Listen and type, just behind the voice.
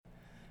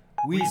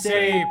We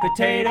say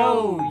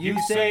potato, you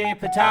say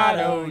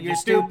potato, you're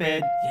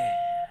stupid.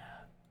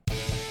 Yeah.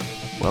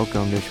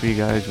 Welcome to Three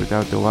Guys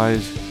Without the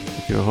Wise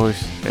with your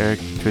hosts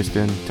Eric,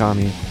 Tristan,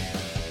 Tommy.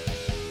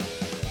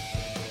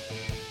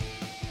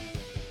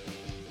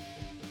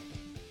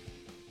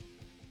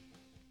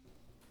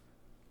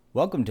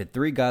 Welcome to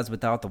Three Guys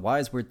Without the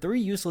Wise. We're three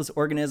useless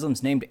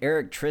organisms named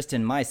Eric,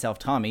 Tristan, myself,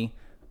 Tommy.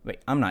 Wait,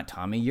 I'm not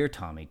Tommy. You're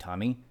Tommy.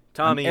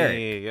 Tommy,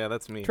 yeah,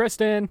 that's me.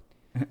 Tristan.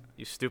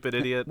 You stupid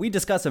idiot. We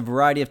discuss a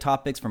variety of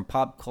topics from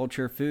pop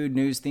culture, food,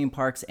 news, theme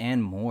parks,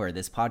 and more.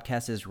 This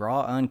podcast is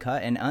raw,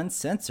 uncut, and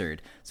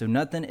uncensored, so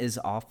nothing is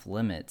off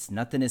limits.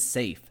 Nothing is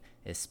safe,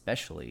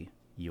 especially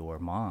your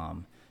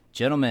mom.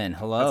 Gentlemen,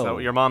 hello. That's not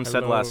what your mom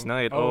said Hello. last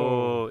night.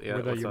 Yeah.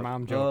 With your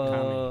mom joke,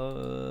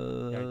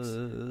 Tommy.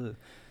 Yikes.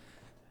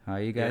 How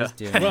are you guys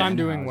doing? Well, I'm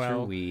doing How's well.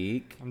 your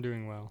week? I'm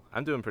doing well.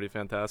 I'm doing pretty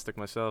fantastic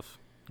myself.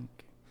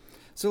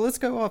 So let's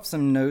go off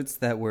some notes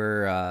that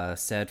were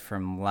said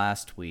from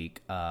last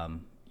week.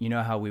 You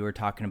know how we were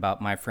talking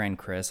about my friend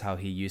Chris, how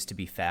he used to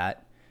be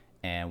fat,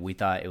 and we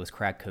thought it was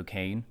crack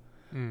cocaine.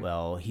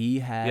 Well, he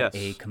had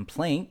a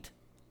complaint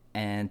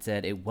and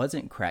said it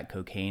wasn't crack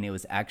cocaine. It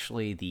was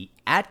actually the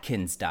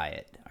Atkins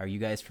diet. Are you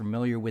guys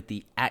familiar with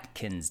the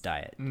Atkins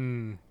diet?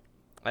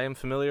 I am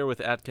familiar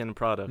with Atkin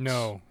products.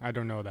 No, I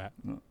don't know that.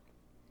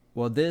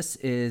 Well, this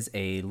is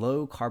a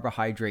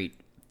low-carbohydrate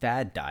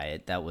fad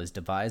diet that was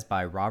devised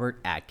by Robert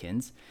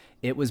Atkins.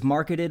 It was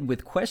marketed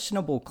with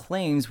questionable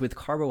claims with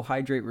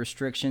carbohydrate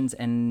restrictions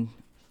and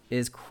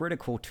is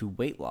critical to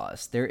weight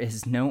loss. There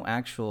is no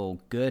actual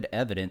good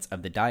evidence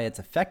of the diet's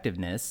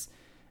effectiveness,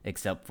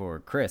 except for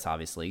Chris,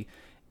 obviously,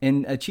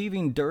 in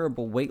achieving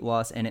durable weight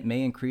loss, and it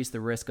may increase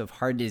the risk of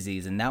heart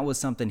disease. And that was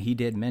something he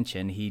did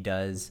mention. He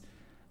does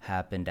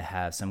happen to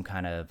have some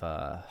kind of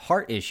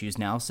heart issues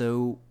now,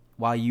 so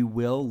while you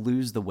will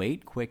lose the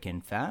weight quick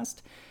and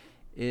fast,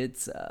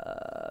 it's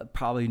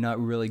probably not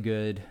really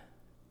good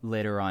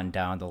later on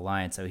down the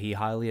line. So he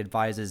highly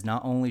advises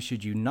not only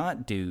should you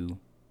not do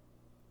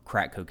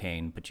crack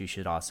cocaine, but you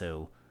should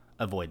also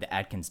avoid the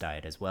Atkins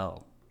diet as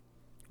well.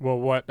 Well,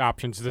 what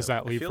options does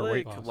that I leave feel for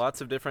weight like loss? lots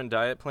of different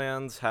diet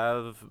plans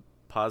have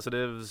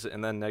positives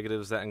and then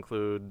negatives that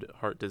include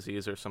heart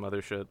disease or some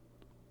other shit.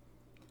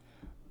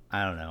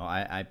 I don't know.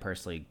 I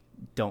personally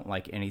don't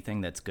like anything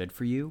that's good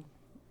for you.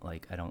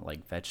 Like, I don't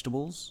like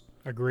vegetables.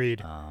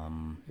 Agreed.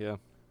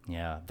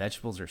 Yeah,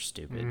 vegetables are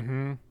stupid.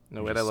 Mm-hmm.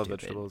 No way, I love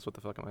vegetables. What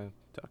the fuck am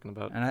I talking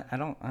about? And I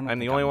don't I'm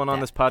think the only one on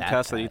this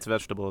podcast that bad. eats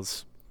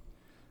vegetables.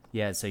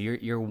 Yeah, so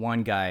you're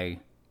one guy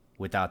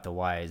without the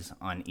wise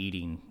on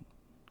eating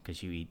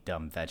because you eat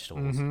dumb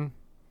vegetables. Mm-hmm.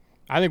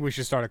 I think we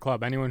should start a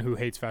club. Anyone who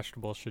hates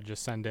vegetables should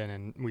just send in,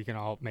 and we can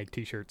all make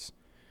T-shirts.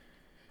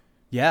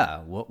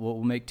 Yeah,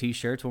 we'll make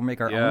T-shirts. We'll make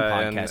our own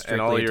podcast strictly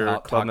and all your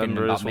talking club about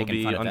members will making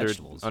be fun of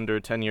vegetables. under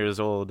 10 years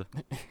old.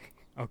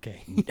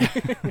 Okay.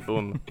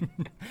 Boom,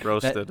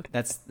 roasted.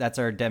 That's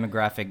our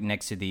demographic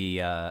next to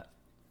the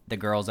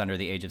girls under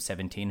the age of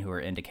 17 who are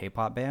into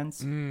K-pop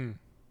bands.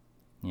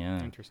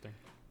 Yeah, Interesting.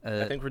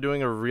 I think we're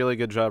doing a really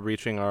good job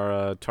reaching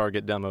our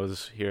target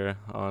demos here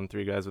on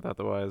Three Guys Without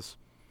the Wise.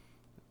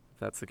 If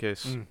that's the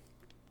case.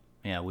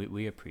 Yeah,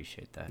 we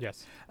appreciate that.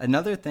 Yes.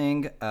 Another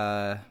thing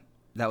that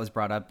was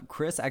brought up,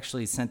 Chris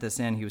actually sent this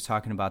in. He was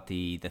talking about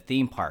the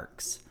theme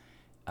parks.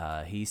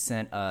 He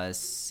sent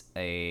us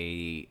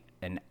an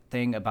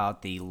thing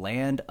about the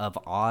Land of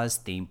Oz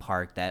theme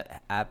park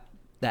that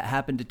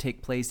happened to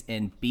take place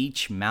in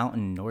Beach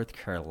Mountain, North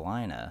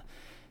Carolina.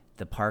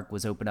 The park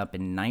was opened up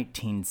in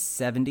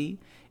 1970.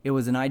 It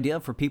was an idea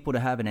for people to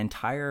have an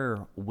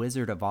entire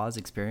Wizard of Oz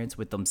experience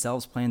with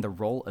themselves playing the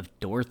role of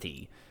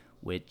Dorothy,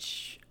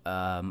 which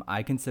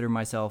I consider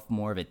myself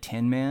more of a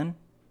Tin Man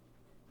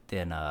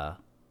than a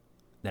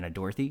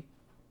Dorothy,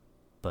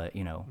 but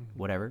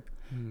whatever.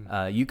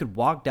 You could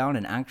walk down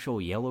an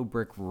actual yellow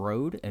brick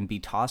road and be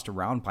tossed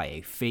around by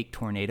a fake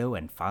tornado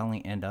and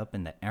finally end up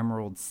in the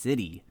Emerald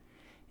City.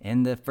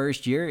 In the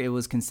first year, it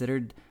was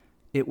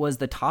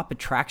the top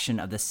attraction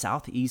of the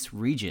Southeast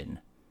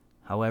region.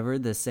 However,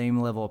 the same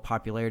level of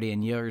popularity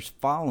in years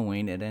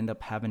following, it ended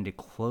up having to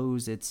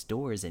close its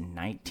doors in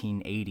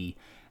 1980.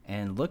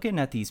 And looking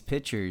at these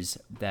pictures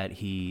that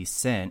he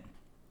sent,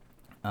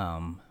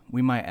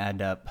 we might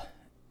end up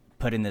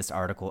putting this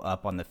article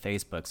up on the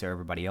Facebook so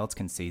everybody else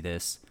can see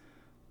this.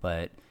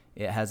 But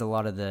it has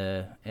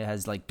it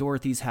has like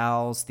Dorothy's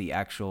house, the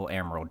actual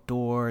Emerald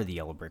Door, the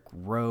Yellow Brick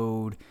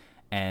Road.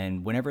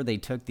 And whenever they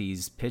took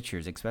these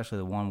pictures, especially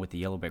the one with the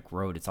Yellow Brick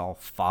Road, it's all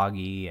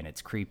foggy and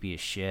it's creepy as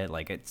shit.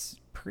 Like, it's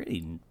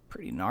pretty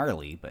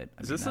gnarly. But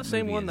Is this the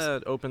same one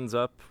that opens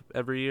up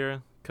every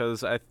year?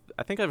 Because I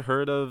think I've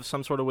heard of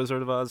some sort of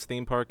Wizard of Oz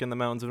theme park in the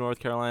mountains of North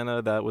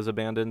Carolina that was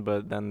abandoned,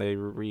 but then they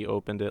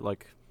reopened it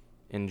like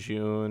in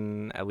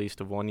June, at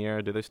least of one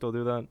year. Do they still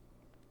do that?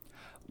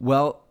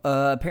 Well,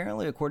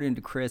 apparently, according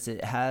to Chris,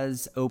 it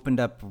has opened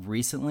up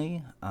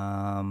recently.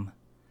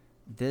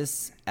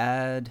 This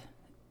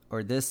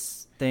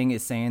thing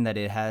is saying that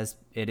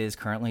it is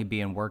currently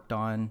being worked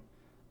on,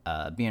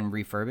 being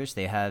refurbished.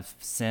 They have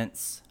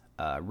since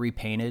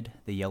repainted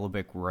the yellow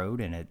brick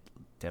road, and it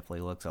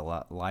definitely looks a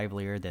lot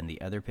livelier than the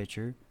other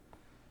picture.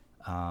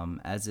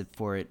 As if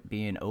for it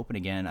being open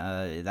again,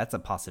 that's a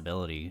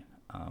possibility.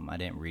 I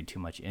didn't read too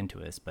much into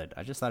this, but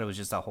I just thought it was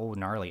just a whole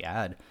gnarly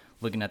ad.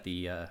 Looking at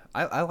the,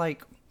 I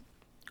like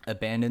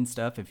abandoned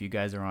stuff. If you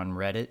guys are on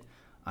Reddit,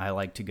 I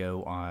like to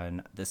go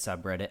on the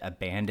subreddit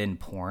abandoned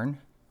porn,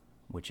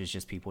 which is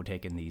just people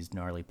taking these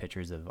gnarly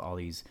pictures of all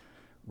these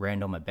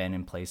random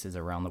abandoned places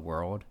around the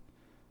world,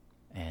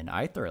 and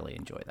I thoroughly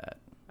enjoy that.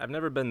 I've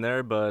never been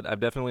there, but I've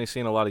definitely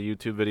seen a lot of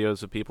YouTube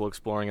videos of people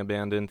exploring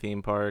abandoned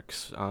theme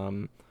parks.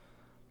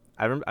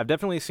 I've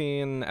definitely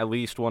seen at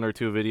least one or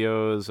two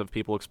videos of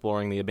people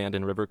exploring the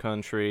abandoned river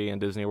country in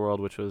Disney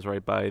World, which was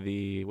right by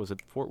was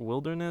it Fort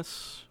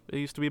Wilderness it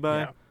used to be by?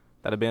 Yeah.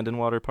 That abandoned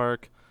water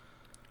park.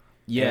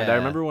 Yeah. And I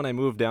remember when I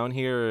moved down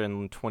here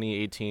in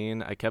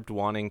 2018, I kept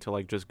wanting to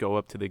like just go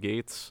up to the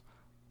gates,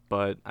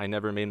 but I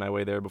never made my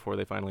way there before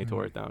they finally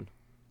tore it down.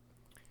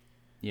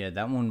 Yeah,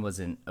 that one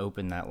wasn't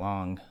open that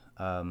long.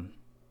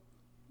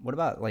 What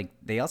about, like,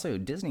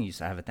 Disney used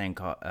to have a thing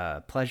called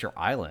Pleasure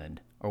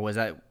Island, or was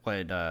that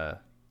what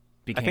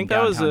became I think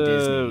that was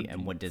Disney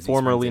and what Disney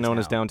formerly Springs is known now?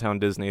 as Downtown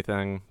Disney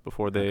thing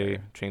before they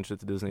Okay. changed it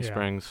to Disney Yeah.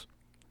 Springs.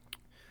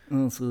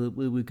 Oh, so that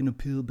way we can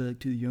appeal back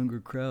to the younger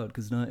crowd,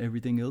 because not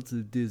everything else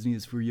at Disney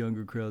is for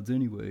younger crowds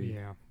anyway.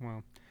 Yeah,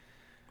 well,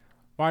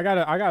 I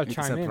gotta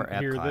chime Except in for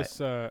here. Epcot. This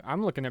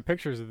I'm looking at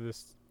pictures of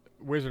this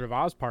Wizard of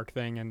Oz park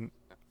thing, and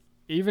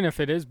even if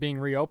it is being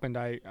reopened,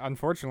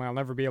 unfortunately I'll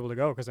never be able to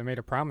go because I made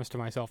a promise to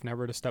myself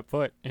never to step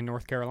foot in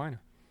North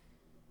Carolina.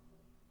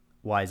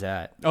 Why is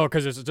that? Oh,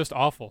 because it's just an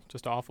awful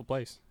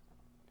place.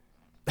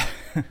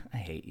 I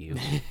hate you.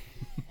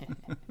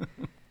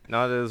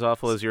 Not as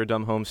awful as your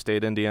dumb home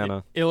state,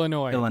 Indiana.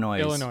 Illinois.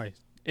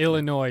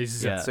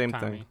 Yeah. Same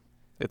Tommy. thing.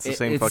 It's the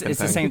same fucking It's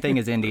thing. the same thing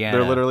as Indiana.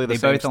 They're literally the they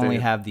same both only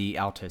state. have the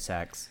alto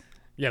sax.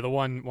 Yeah, the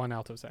one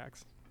alto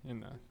sax in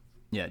the.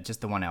 Yeah,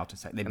 just the one alto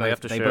sax. They And both they have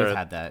to they share both it.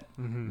 have that.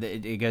 Mhm.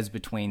 It goes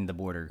between the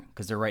border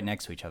because they're right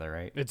next to each other,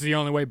 right? It's the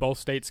only way both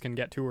states can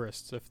get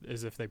tourists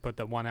if they put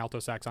the one alto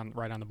sax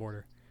right on the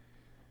border.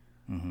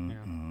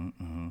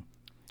 Yeah.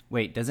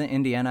 Wait, doesn't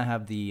Indiana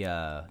have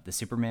the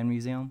Superman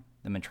Museum,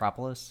 the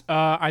Metropolis?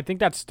 I think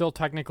that's still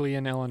technically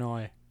in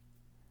Illinois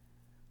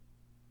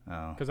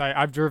Oh, because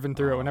I've driven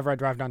through it. Oh. Whenever I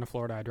drive down to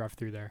Florida, I drive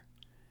through there.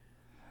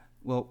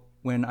 well,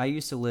 when I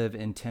used to live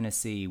in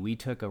Tennessee, we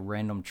took a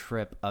random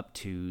trip up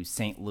to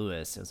St.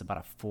 Louis. It was about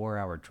a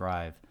 4-hour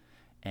drive,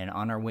 and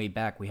on our way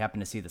back, we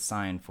happened to see the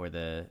sign for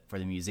the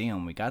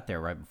museum. We got there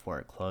right before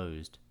it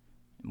closed.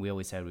 We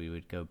always said we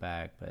would go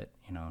back, but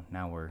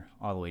now we're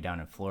all the way down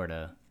in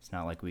Florida. It's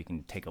not like we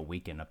can take a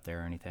weekend up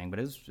there or anything, but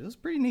it was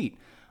pretty neat.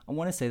 I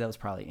want to say that was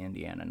probably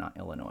Indiana, not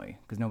Illinois,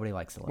 because nobody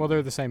likes Illinois. Well,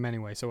 they're the same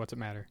anyway, so what's it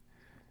matter?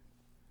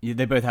 Yeah,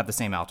 they both have the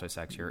same alto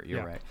sax. You're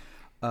Yeah. right.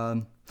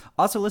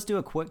 Also, let's do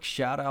a quick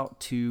shout out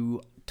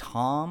to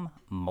Tom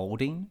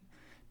Molding.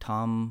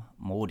 Tom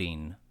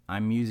Molding.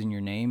 I'm using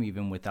your name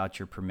even without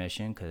your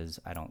permission because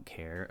I don't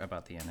care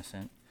about the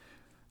innocent.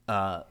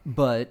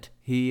 But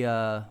he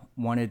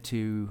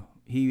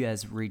he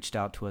has reached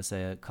out to us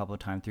a couple of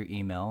times through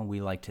email. We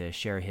like to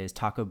share his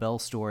Taco Bell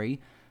story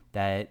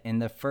that in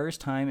the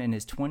first time in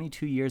his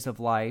 22 years of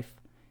life,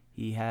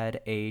 he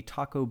had a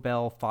Taco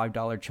Bell $5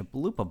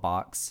 Chalupa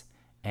box,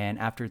 and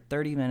after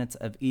 30 minutes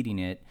of eating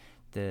it,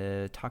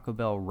 the Taco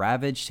Bell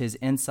ravaged his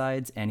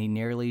insides and he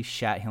nearly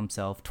shat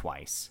himself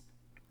twice.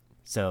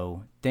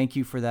 So thank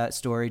you for that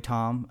story,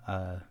 Tom.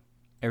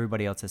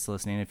 Everybody else that's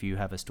listening, if you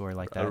have a story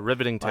like that, A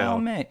riveting tale.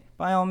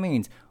 By all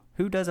means,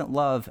 who doesn't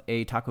love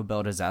a Taco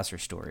Bell disaster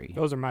story?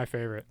 Those are my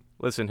favorite.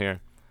 Listen here.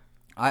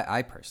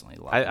 I personally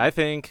love it. I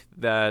think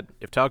that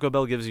if Taco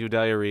Bell gives you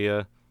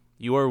diarrhea,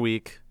 you are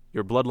weak,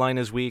 your bloodline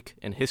is weak,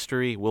 and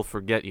history will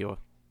forget you.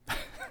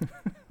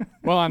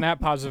 Well, on that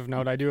positive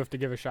note, I do have to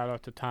give a shout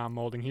out to Tom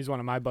Molding. He's one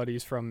of my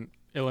buddies from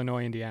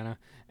Illinois, Indiana,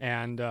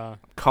 and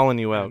Calling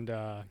you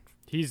out.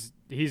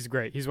 he's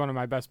great. He's one of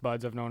my best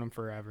buds. I've known him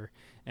forever,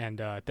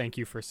 and thank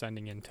you for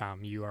sending in,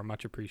 Tom. You are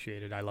much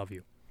appreciated. I love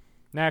you.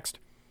 Next.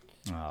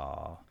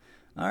 Aw.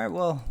 All right,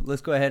 well,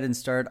 let's go ahead and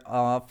start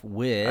off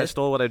with... I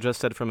stole what I just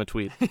said from a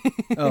tweet.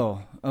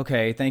 Oh,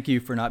 okay. Thank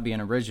you for not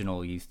being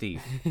original, you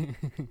thief.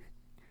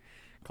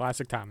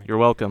 Classic Tommy. You're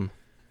welcome.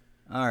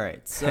 All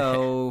right,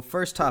 so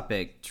first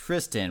topic.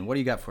 Tristan, what do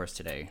you got for us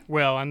today?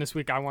 Well, on this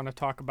week, I want to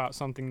talk about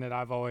something that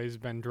I've always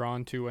been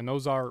drawn to, and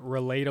those are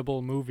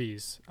relatable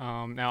movies.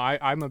 Now,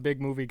 I'm a big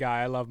movie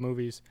guy. I love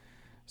movies.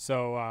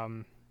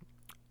 So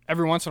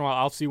every once in a while,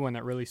 I'll see one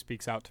that really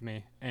speaks out to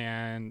me,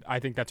 and I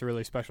think that's a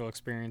really special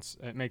experience.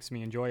 It makes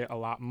me enjoy it a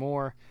lot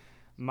more.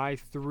 My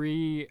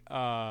three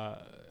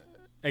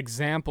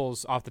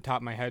examples off the top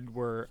of my head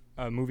were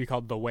a movie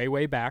called The Way,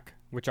 Way Back,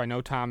 which I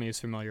know Tommy is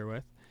familiar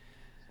with.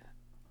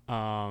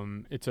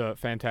 It's a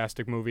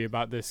fantastic movie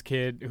about this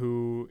kid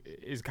who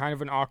is kind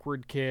of an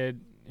awkward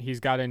kid. He's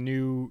got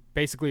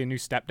basically a new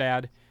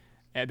stepdad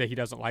that he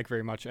doesn't like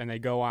very much, and they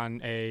go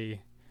on a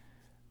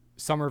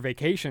summer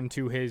vacation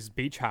to his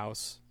beach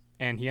house,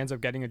 and he ends up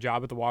getting a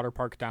job at the water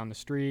park down the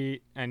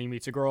street, and he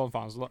meets a girl and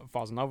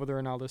falls in love with her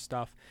and all this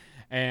stuff.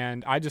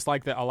 And I just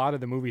like that a lot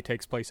of the movie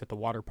takes place at the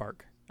water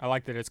park. I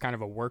like that it's kind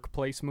of a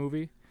workplace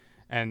movie,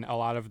 and a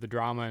lot of the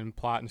drama and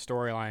plot and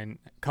storyline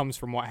comes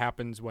from what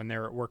happens when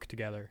they're at work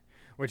together,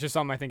 which is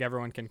something I think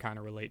everyone can kind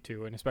of relate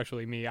to, and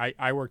especially me.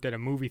 I worked at a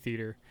movie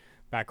theater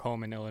back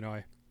home in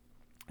Illinois,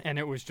 and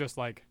it was just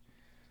like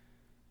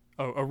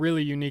a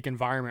really unique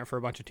environment for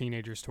a bunch of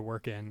teenagers to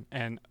work in.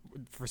 And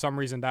for some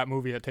reason, that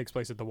movie that takes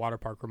place at the water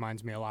park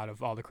reminds me a lot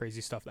of all the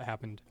crazy stuff that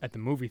happened at the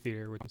movie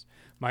theater.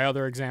 My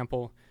other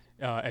example,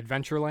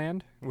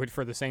 Adventureland, which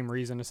for the same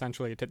reason,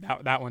 essentially,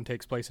 that one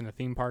takes place in a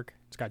theme park.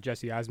 It's got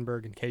Jesse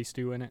Eisenberg and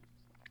K-Stu in it.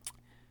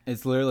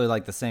 It's literally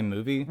like the same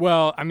movie?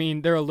 Well, I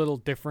mean, they're a little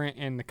different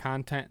in the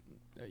content,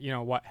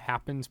 what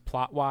happens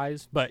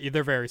plot-wise, but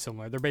they're very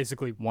similar. They're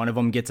basically... One of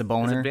them gets a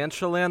boner? Is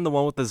Adventureland the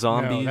one with the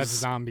zombies? No,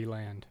 that's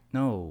Zombieland.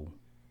 No.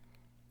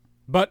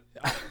 But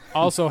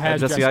also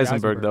has Jesse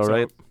Eisenberg, though,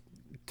 right?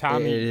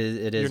 Tommy,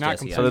 it is you're not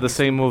Jesse So they're the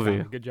same movie.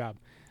 Tommy. Good job.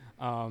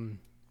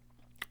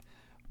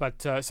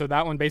 So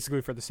that one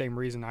basically for the same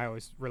reason I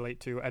always relate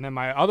to. And then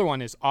my other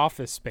one is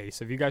Office Space.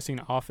 Have you guys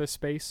seen Office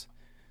Space?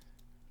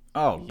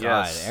 Oh, God.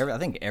 Yes. I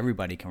think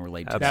everybody can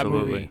relate to That that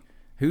movie. movie.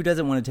 Who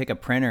doesn't want to take a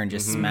printer and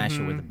just smash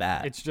it with a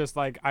bat? It's just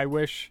like I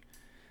wish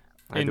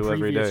I in do every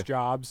previous day.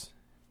 jobs,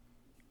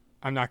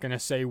 I'm not going to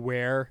say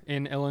where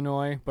in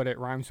Illinois, but it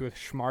rhymes with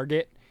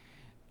Schmarget,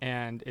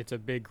 and it's a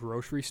big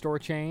grocery store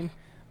chain.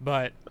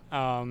 But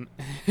I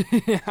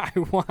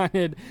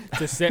wanted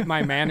to sit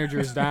my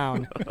managers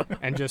down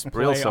and just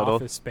Real play subtle.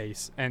 Office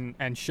Space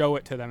and show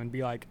it to them and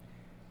be like,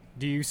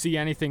 do you see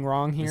anything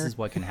wrong here? This is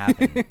what can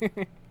happen.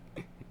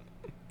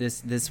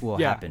 This will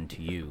Yeah. happen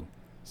to you.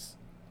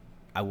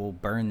 I will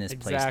burn this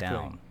place Exactly.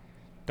 down.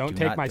 Don't Do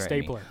take not my threaten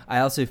me. stapler. I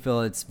also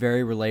feel it's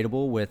very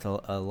relatable with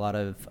a lot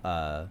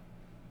of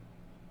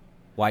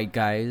white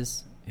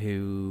guys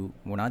who,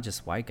 well, not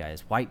just white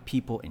guys, white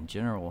people in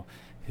general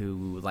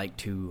who like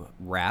to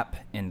rap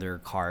in their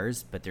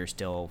cars, but they're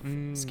still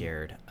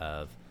scared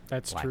of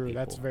That's black true.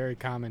 people. That's very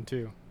common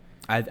too.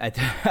 I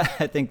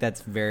think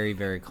that's very,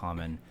 very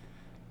common,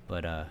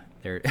 but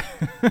they're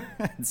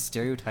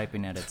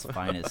stereotyping at its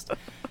finest.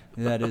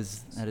 That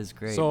is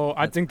great. So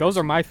I That's think those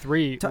are my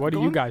three. What do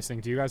you going- guys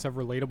think? Do you guys have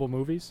relatable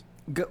movies?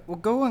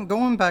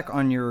 Going back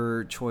on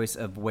your choice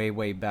of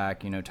way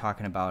back,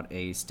 talking about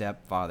a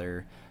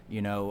stepfather.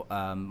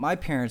 My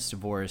parents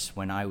divorced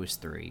when I was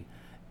 3,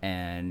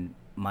 and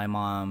my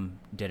mom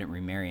didn't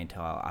remarry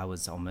until I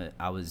was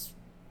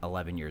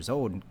 11 years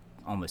old,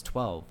 almost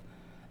 12.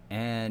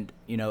 And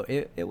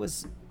it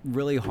was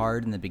really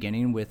hard in the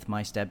beginning with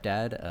my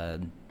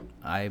stepdad.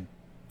 I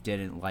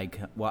didn't like,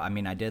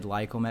 I did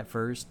like him at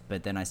first,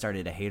 but then I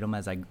started to hate him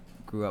as I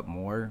grew up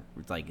more.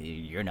 It's like,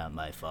 you're not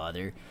my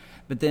father.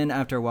 But then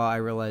after a while I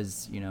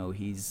realized,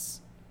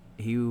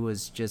 he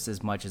was just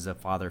as much as a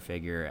father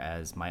figure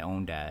as my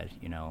own dad.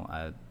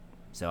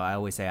 So I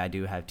always say I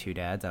do have 2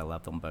 dads. I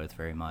love them both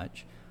very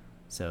much.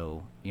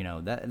 So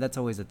that's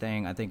always a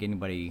thing. I think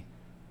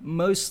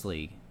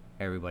mostly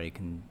everybody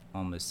can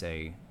almost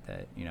say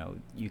that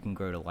you can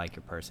grow to like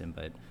your person,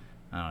 but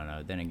I don't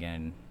know. Then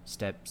again,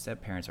 step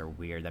parents are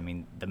weird. I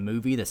mean, the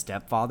movie The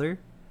Stepfather,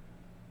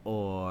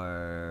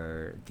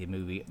 or the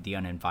movie The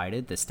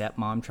Uninvited, the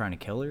stepmom trying to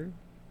kill her,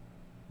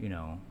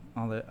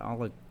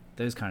 all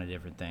those kind of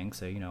different things.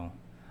 So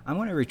I'm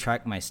going to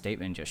retract my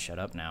statement and just shut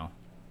up now.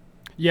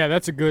 Yeah,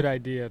 that's a good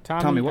idea.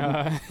 Tommy, what-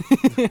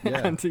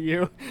 Yeah. on to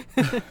you.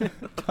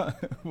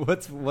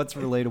 What's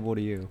relatable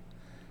to you?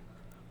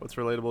 What's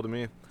relatable to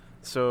me?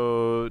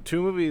 So 2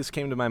 movies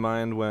came to my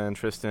mind when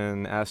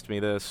Tristan asked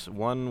me this.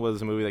 One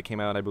was a movie that came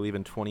out, I believe,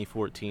 in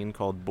 2014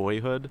 called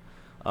Boyhood.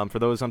 For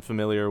those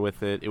unfamiliar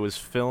with it, it was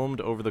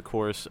filmed over the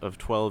course of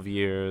 12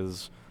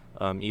 years.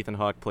 Ethan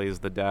Hawke plays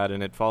the dad,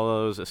 and it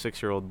follows a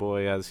 6-year-old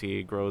boy as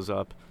he grows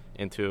up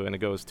and it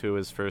goes to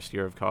his first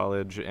year of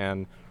college.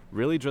 And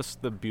really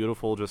just the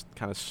beautiful, just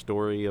kind of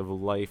story of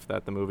life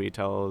that the movie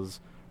tells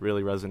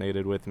really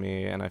resonated with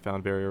me, and I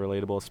found very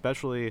relatable,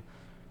 especially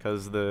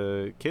because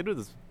the kid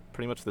was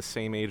pretty much the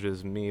same age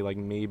as me, like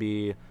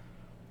maybe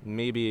a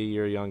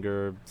year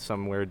younger,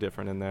 somewhere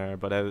different in there.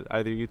 But have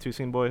either you 2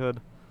 seen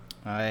Boyhood?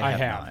 I have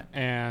not.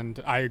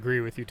 And I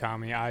agree with you,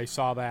 Tommy. I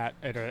saw that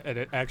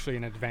at actually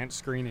an advanced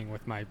screening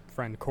with my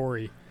friend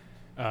Corey.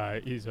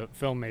 He's a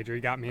film major. He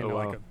got me into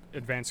like an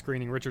advanced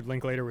screening. Richard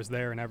Linklater was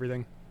there and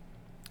everything,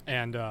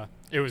 and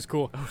it was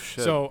cool. Oh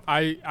shit! So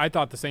I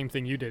thought the same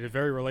thing you did. It's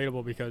very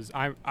relatable because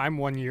I'm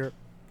 1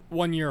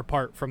 year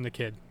apart from the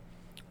kid,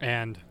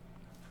 and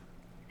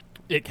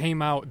it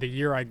came out the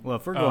year I. Well,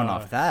 if we're going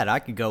off that, I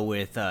could go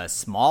with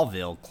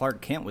Smallville.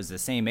 Clark Kent was the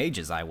same age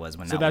as I was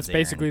when So that that's was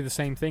airing. basically the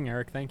same thing,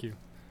 Eric. Thank you.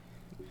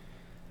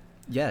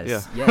 Yes,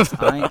 Yeah. yes.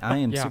 I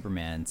am Yeah.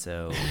 Superman,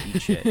 so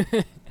eat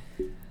shit.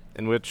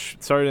 In which,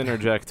 sorry to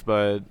interject,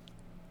 but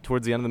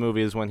towards the end of the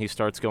movie is when he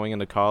starts going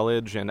into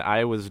college, and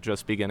I was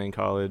just beginning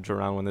college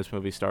around when this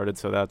movie started,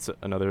 so that's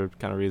another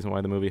kind of reason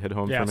why the movie hit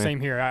home Yeah, for me. same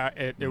here.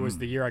 It was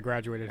the year I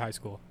graduated high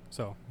school,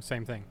 so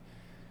same thing.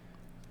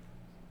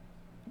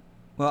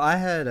 Well, I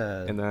had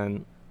And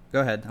then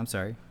Go ahead. I'm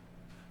sorry.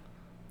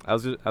 I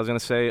was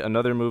gonna say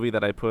another movie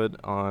that I put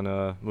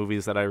on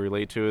movies that I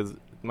relate to is,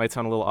 might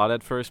sound a little odd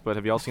at first, but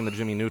have y'all seen the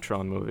Jimmy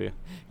Neutron movie?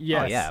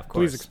 Yes. Oh, yeah, of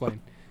course. Please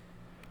explain.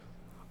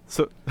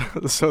 So,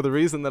 so the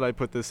reason that I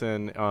put this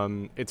in,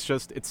 it's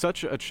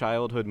such a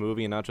childhood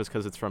movie, and not just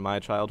because it's from my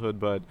childhood,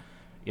 but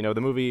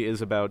the movie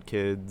is about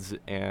kids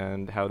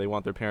and how they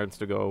want their parents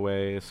to go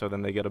away, so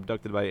then they get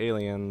abducted by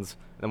aliens,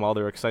 and while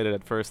they're excited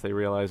at first, they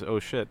realize, oh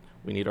shit,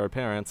 we need our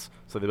parents,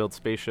 so they build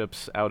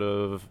spaceships out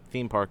of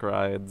theme park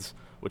rides,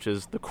 which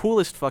is the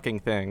coolest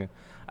fucking thing.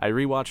 I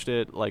rewatched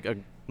it like a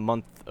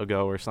month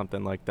ago or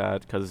something like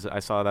that, because I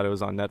saw that it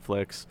was on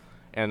Netflix,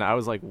 and I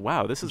was like,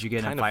 wow, this is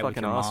kind of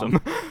fucking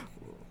awesome.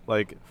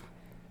 Like,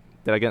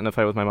 did I get in a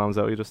fight with my mom? Is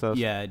that what you just asked?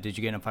 Yeah, did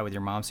you get in a fight with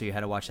your mom so you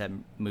had to watch that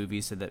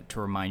movie to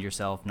remind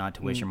yourself not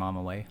to wish your mom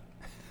away?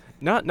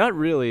 Not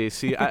really.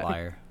 See,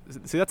 Liar.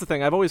 See, that's the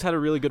thing. I've always had a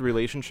really good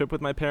relationship with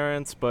my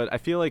parents, but I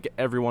feel like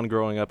everyone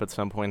growing up at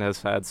some point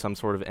has had some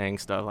sort of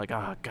angst of like,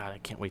 oh, God, I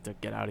can't wait to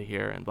get out of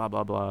here and blah,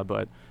 blah, blah.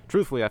 But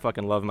truthfully, I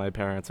fucking love my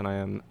parents, and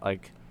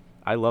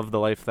I love the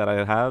life that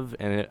I have,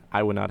 and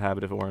I would not have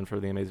it if it weren't for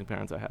the amazing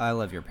parents I have. I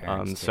love your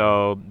parents, too.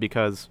 So,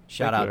 because...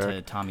 Shout out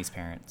to Tommy's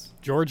parents.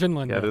 George and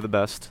Linda. Yeah, they're the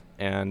best.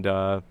 And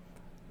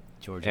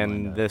George and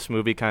Linda. this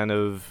movie kind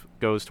of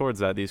goes towards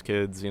that. These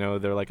kids,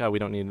 they're like, oh, we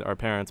don't need our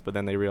parents, but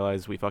then they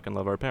realize we fucking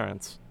love our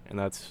parents. And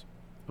that's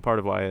a part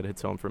of why it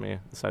hits home for me,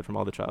 aside from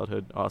all the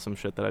childhood awesome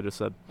shit that I just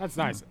said. That's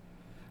nice.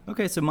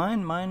 Okay, so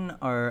mine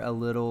are a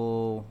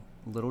little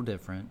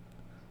different.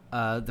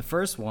 The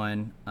first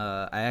one,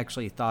 I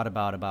actually thought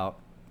about,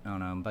 I don't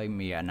know,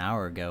 maybe an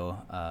hour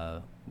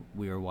ago.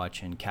 We were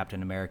watching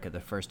Captain America,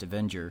 the First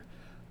Avenger.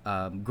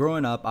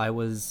 Growing up, I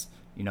was,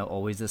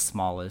 always the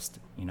smallest.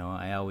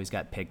 I always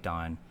got picked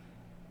on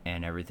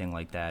and everything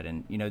like that.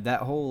 And, that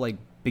whole,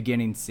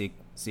 beginning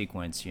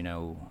sequence,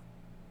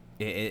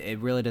 it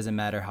really doesn't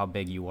matter how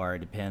big you are. It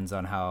depends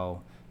on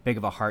how big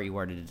of a heart you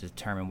are to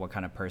determine what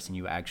kind of person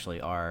you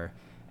actually are.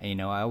 And,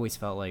 I always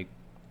felt like,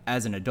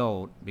 as an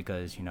adult,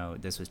 because,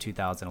 this was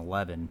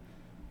 2011,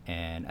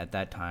 and at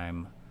that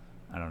time,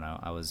 I don't know,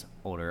 I was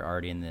older,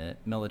 already in the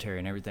military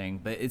and everything,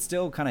 but it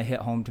still kind of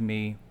hit home to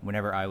me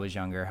whenever I was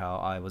younger, how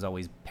I was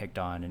always picked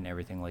on and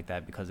everything like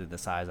that because of the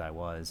size I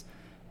was.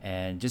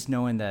 And just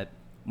knowing that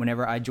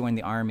whenever I joined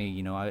the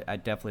Army, I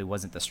definitely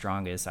wasn't the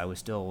strongest. I was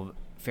still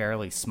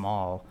fairly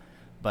small,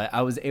 but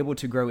I was able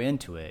to grow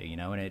into it,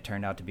 and it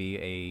turned out to be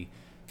a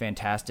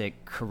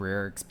fantastic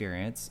career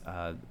experience.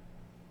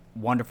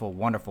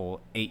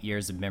 Wonderful 8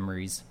 years of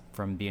memories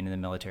from being in the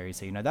military.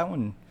 So, that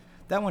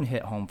one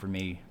hit home for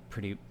me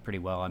pretty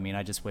well. I mean,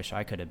 I just wish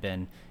I could have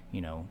been,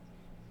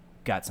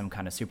 got some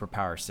kind of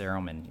superpower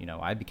serum and,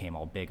 I became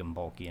all big and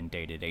bulky and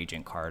dated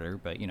Agent Carter,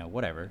 but,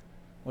 whatever.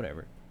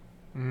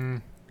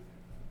 Y'all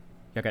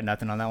got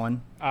nothing on that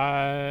one?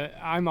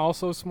 I'm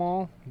also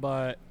small,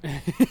 but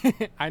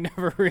I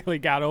never really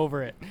got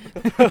over it.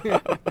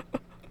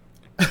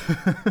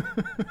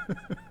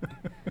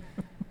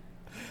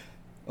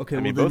 Okay, I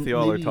mean, both of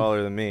y'all are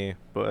taller than me,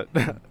 but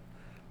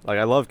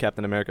I love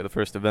Captain America, the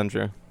First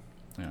Avenger.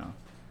 Yeah.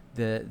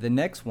 The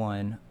next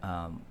one,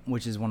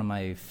 which is one of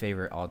my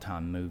favorite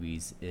all-time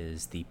movies,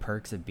 is The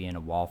Perks of Being a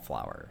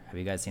Wallflower. Have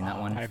you guys seen that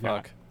one? I have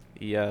not.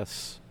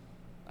 Yes.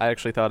 I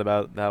actually thought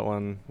about that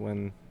one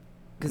when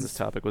this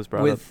topic was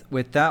brought up.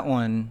 With that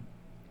one,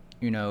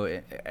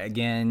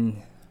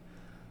 again,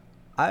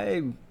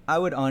 I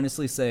would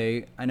honestly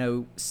say, I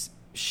know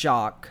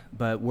shock,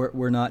 but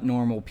we're not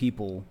normal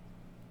people,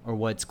 or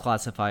what's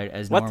classified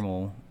as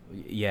normal.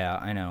 Yeah,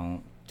 I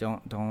know.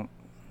 Don't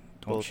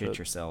Bullshit. shit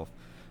yourself.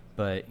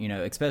 But,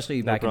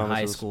 especially back in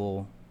high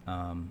school,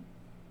 I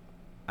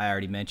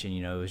already mentioned,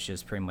 it was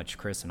just pretty much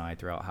Chris and I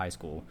throughout high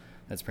school.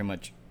 That's pretty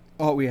much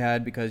all we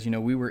had because,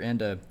 we were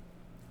into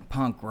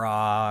punk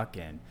rock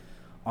and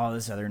all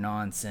this other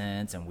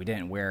nonsense, and we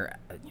didn't wear,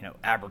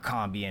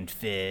 Abercrombie and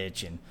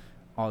Fitch and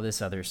all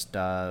this other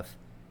stuff.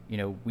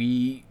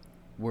 We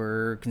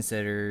were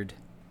considered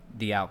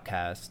the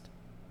outcast.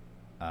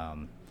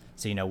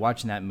 So,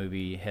 watching that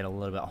movie hit a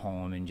little bit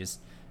home and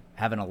just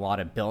having a lot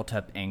of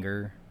built-up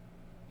anger,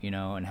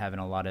 and having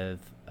a lot of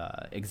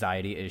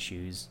anxiety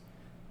issues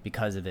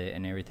because of it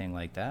and everything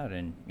like that.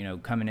 And,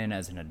 coming in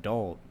as an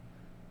adult,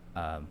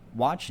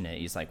 watching it,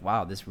 he's like,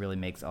 wow, this really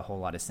makes a whole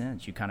lot of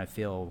sense. You kind of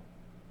feel,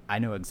 I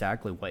know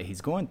exactly what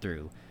he's going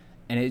through.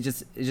 And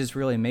it's just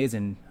really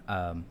amazing.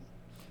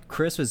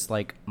 Chris was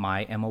like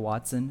my Emma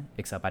Watson,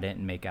 except I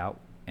didn't make out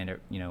and,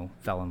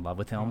 fell in love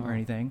with him or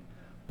anything.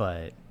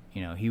 But,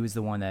 he was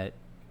the one that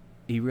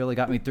he really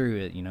got me through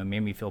it,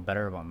 made me feel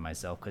better about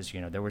myself because,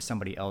 there was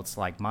somebody else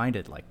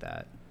like-minded like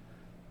that.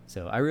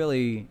 So I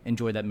really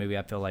enjoyed that movie.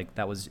 I feel like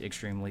that was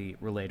extremely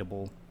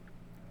relatable.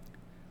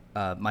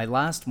 My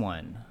last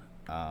one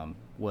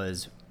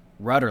was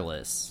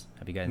Rudderless.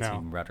 Have you guys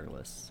seen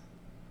Rudderless?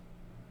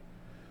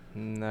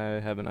 No, I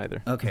haven't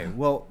either. Okay,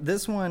 well,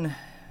 this one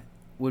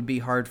would be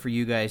hard for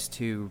you guys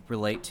to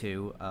relate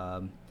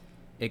to.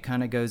 It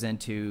kind of goes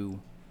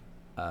into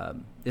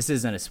this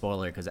isn't a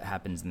spoiler because it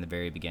happens in the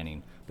very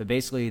beginning, but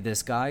basically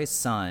this guy's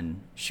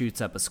son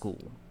shoots up a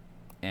school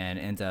and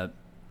ends up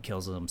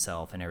kills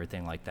himself and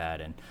everything like that.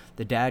 And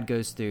the dad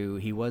goes through,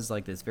 he was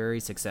like this very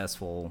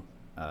successful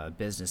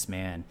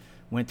businessman,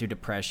 went through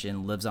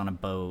depression, lives on a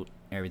boat,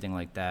 everything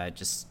like that,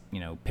 just, you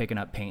know, picking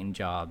up painting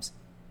jobs.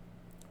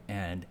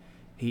 And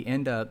he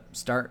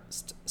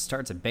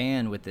starts a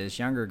band with this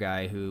younger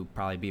guy who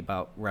probably be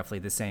about roughly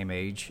the same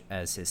age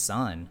as his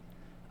son.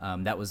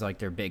 That was like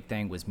their big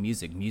thing was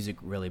music. Music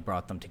really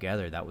brought them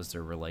together. That was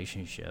their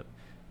relationship.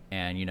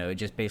 And, you know, it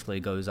just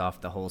basically goes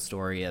off the whole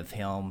story of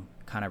him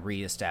kind of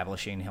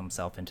reestablishing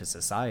himself into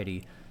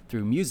society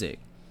through music.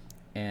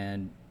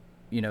 And,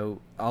 you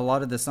know, a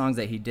lot of the songs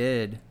that he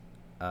did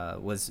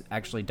was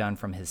actually done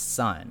from his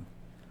son.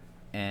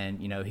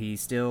 And, you know, he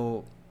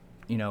still,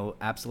 you know,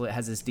 absolutely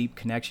has this deep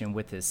connection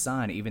with his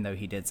son, even though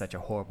he did such a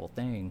horrible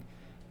thing.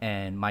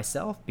 And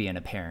myself being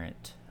a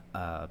parent,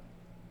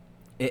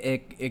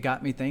 it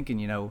got me thinking,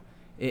 you know,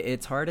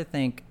 it's hard to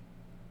think.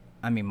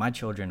 I mean, my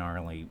children are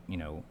only, you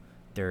know,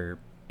 they're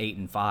 8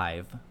 and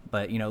 5,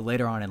 but, you know,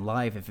 later on in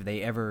life, if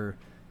they ever,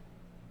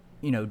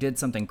 you know, did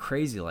something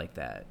crazy like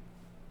that,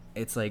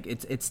 it's like,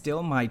 it's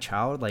still my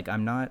child. Like,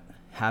 I'm not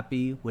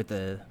happy with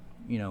the,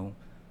 you know,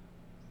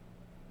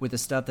 with the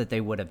stuff that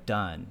they would have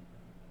done,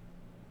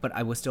 but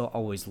I will still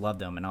always love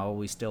them, and I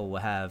always still will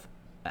have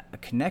a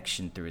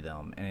connection through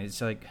them. And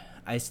it's like,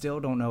 I still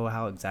don't know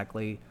how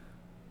exactly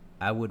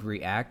I would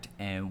react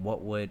and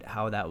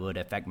how that would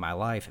affect my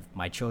life if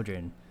my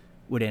children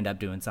would end up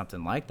doing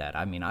something like that.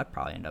 I mean, I'd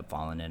probably end up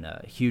falling in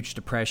a huge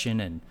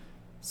depression and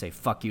say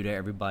fuck you to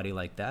everybody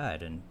like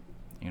that. And,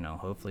 you know,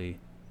 hopefully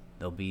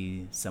there'll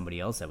be somebody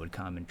else that would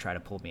come and try to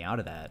pull me out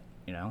of that,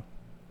 you know?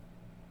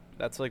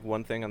 That's like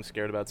one thing I'm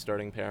scared about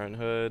starting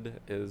parenthood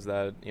is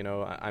that, you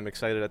know, I'm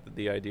excited at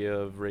the idea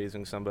of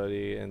raising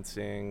somebody and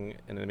seeing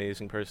an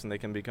amazing person they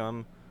can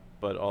become,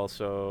 but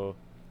also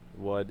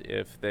what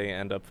if they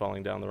end up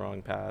falling down the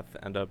wrong path,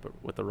 end up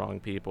with the wrong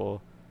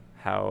people,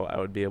 how I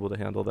would be able to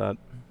handle that.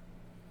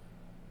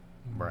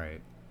 Right.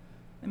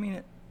 I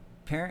mean,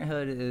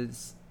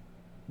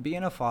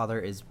 being a father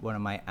is one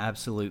of my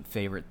absolute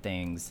favorite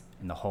things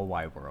in the whole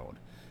wide world.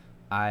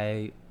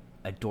 I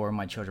adore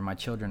my children. My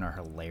children are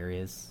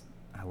hilarious.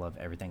 I love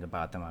everything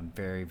about them. I'm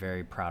very,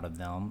 very proud of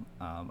them.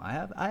 I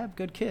have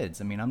good kids.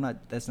 I mean,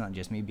 that's not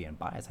just me being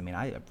biased. I mean,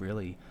 I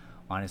really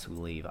honestly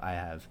believe I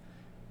have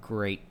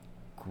great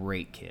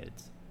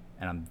kids,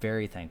 and I'm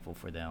very thankful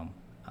for them.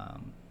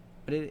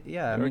 But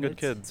they were good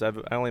kids. I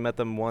only met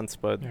them once,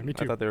 but yeah, me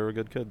too. I thought they were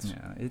good kids.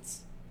 Yeah, it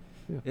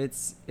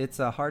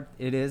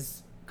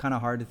is kind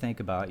of hard to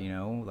think about, you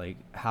know, like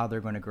how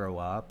they're going to grow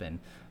up and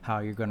how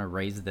you're going to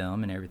raise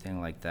them and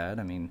everything like that.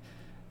 I mean,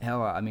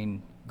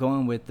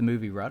 going with the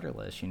movie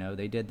Rudderless, you know,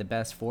 they did the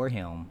best for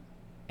him,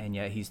 and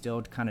yet he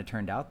still kind of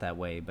turned out that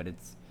way. But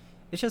it's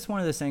just one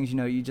of those things, you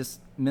know,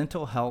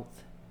 mental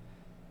health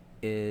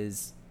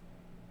is,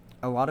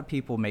 a lot of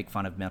people make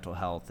fun of mental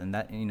health, and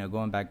that, you know,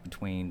 going back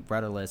between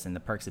Rudderless and The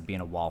Perks of Being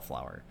a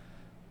Wallflower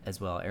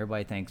as well.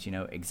 Everybody thinks, you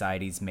know,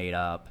 anxiety's made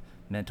up,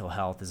 mental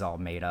health is all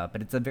made up,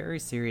 but it's a very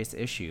serious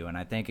issue. And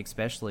I think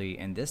especially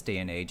in this day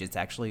and age, it's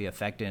actually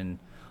affecting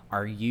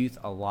our youth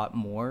a lot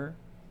more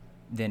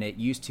than it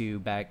used to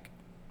back,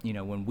 you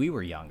know, when we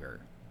were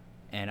younger.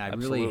 And I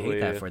Absolutely. really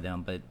hate that for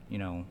them. But, you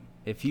know,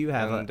 if you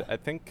have I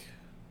think,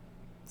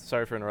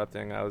 sorry for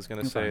interrupting, I was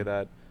going to say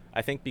that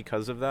I think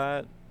because of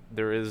that,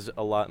 there is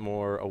a lot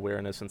more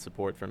awareness and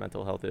support for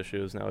mental health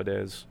issues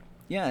nowadays.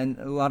 Yeah, and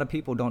a lot of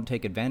people don't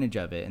take advantage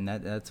of it, and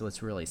that's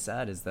what's really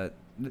sad is that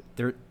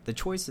the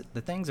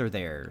things are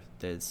there.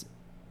 There's,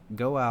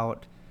 go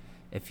out.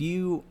 If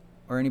you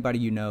or anybody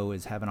you know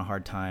is having a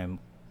hard time,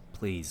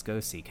 please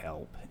go seek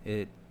help.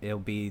 It'll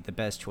be the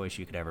best choice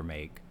you could ever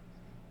make.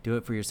 Do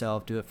it for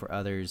yourself. Do it for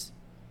others.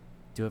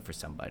 Do it for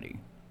somebody.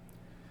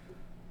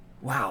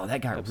 Wow,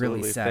 that got Absolutely.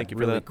 Really sad. Thank you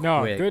really for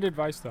that. quick. No, good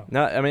advice though.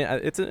 No, I mean,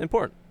 it's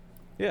important.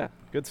 Yeah,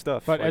 good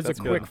stuff. But like, as a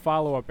quick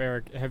follow-up,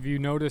 Eric, have you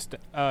noticed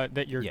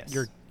that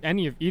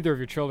either of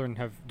your children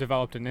have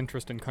developed an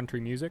interest in country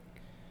music?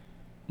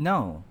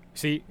 No.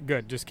 See,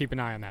 good. Just keep an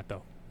eye on that,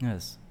 though.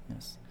 Yes.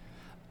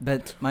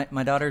 But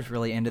my daughter's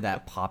really into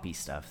that poppy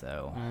stuff,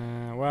 though.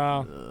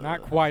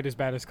 Not quite as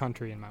bad as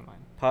country in my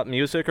mind. Pop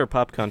music or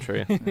pop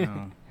country?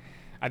 No.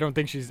 I don't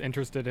think she's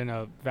interested in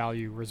a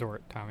value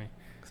resort, Tommy.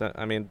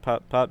 I mean,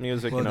 pop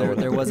music. Well, you know,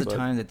 there was a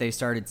time that they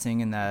started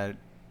singing that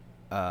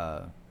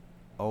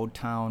Old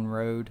Town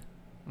Road,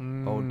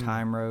 Old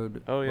Time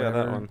Road. Oh yeah, whatever,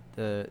 that one.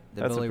 The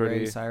That's Billy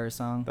Ray Cyrus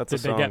song. That's Did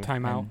a song. they get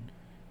time out?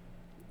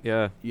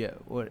 Yeah. Yeah,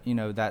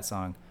 that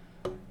song.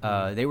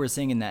 They were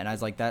singing that, and I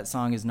was like, that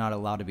song is not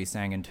allowed to be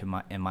sang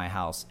in my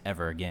house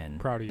ever again.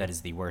 Proud of you. That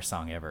is the worst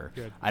song ever.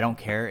 Good. I don't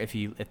care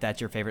if that's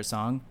your favorite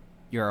song.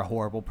 You're a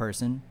horrible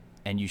person,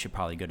 and you should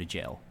probably go to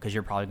jail because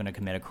you're probably going to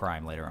commit a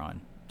crime later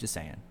on. Just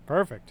saying.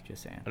 Perfect.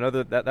 Just saying. I know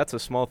that's a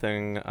small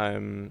thing.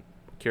 I'm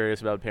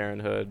curious about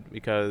parenthood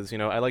because, you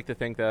know, I like to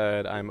think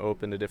that I'm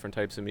open to different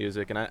types of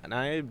music, and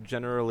I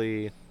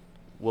generally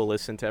will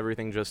listen to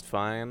everything just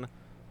fine,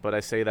 but I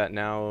say that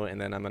now, and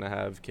then I'm gonna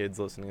have kids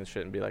listening and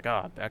shit and be like,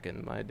 back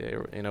in my day,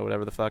 or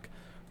whatever the fuck.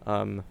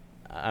 I'm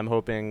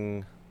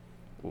hoping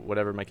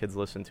whatever my kids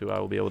listen to, I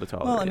will be able to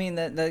tolerate. Well, I mean,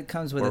 that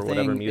comes with or a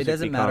thing. It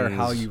doesn't matter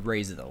how becomes- you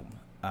raise them.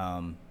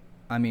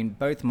 I mean,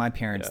 both my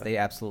parents, Yeah. they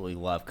absolutely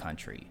love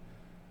country.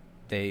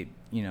 They,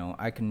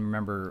 I can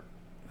remember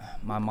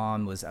my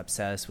mom was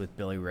obsessed with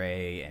Billy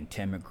Ray and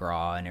Tim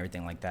McGraw and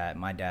everything like that.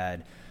 My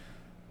dad,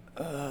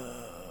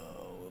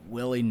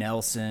 Willie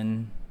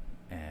Nelson,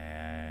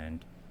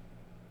 and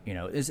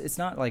it's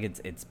not like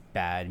it's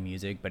bad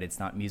music, but it's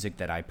not music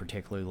that I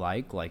particularly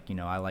like. Like,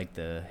 I like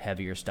the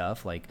heavier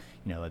stuff, like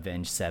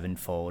Avenged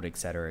Sevenfold, et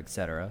cetera, et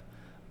cetera.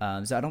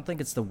 So I don't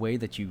think it's the way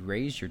that you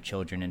raise your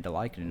children into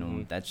liking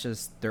them. That's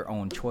just their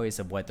own choice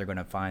of what they're going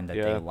to find that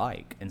they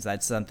like, and so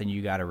that's something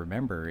you got to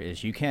remember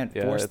is you can't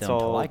force them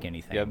to like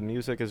anything. Yeah,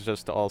 music is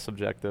just all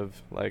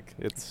subjective. Like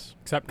it's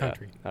Except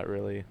country. Not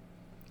really.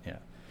 Yeah,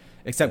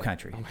 except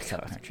country. Oh my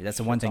Except God. country. That's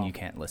the one thing you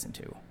can't listen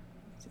to.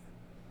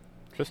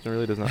 Tristan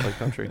really does not like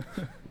country.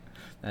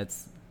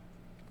 That's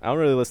I don't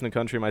really listen to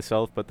country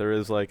myself, but there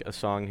is like a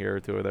song here or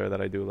two or there that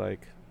I do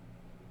like.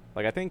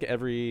 Like, I think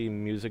every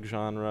music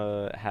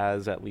genre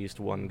has at least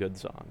one good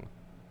song.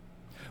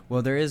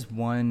 well, there is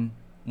one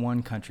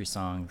country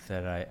song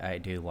that I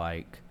do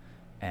like,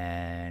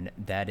 and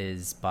that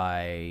is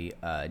by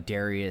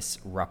Darius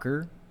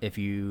Rucker. If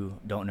you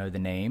don't know the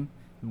name,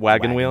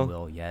 Wagon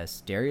Wheel?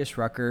 Yes, Darius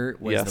Rucker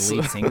was Yes. the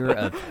lead singer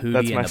of That's Hootie my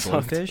and the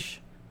song. Blowfish.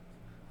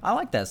 I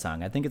like that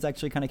song. I think it's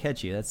actually kind of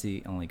catchy. That's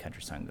the only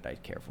country song that I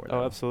care for,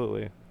 though. Oh,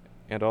 absolutely.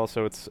 And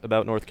also, it's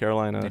about North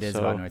Carolina. It is so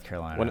about North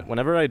Carolina.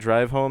 Whenever I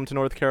drive home to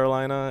North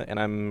Carolina and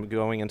I'm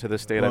going into the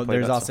state, Well, I play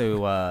there's that song.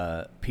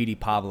 also P.D.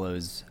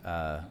 Pablo's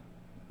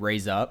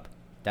Raise Up.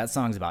 That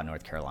song's about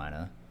North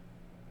Carolina.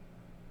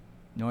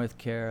 North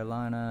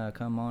Carolina,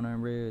 come on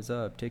and raise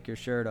up. Take your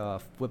shirt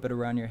off. Whip it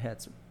around your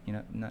head.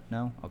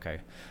 No? Okay.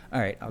 All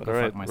right, I'll go All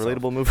right, fuck myself.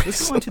 relatable movies.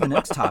 Let's go on to the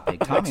next topic.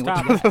 Tommy,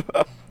 what you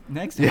got?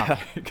 Next Yeah.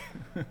 topic.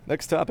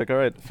 Next topic. All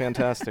right,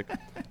 fantastic.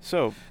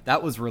 So,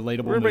 That was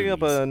relatable we're bringing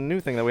up movies. a new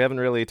thing that we haven't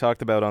really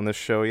talked about on this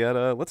show yet.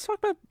 Let's talk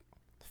about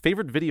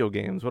favorite video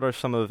games. What are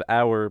some of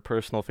our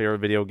personal favorite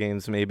video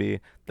games, maybe,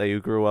 that you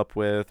grew up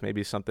with?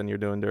 Maybe something you're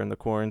doing during the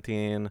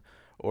quarantine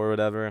or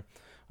whatever.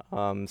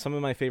 Some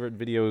of my favorite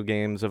video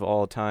games of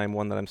all time,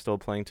 one that I'm still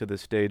playing to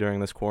this day during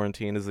this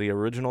quarantine, is the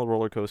original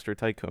Roller Coaster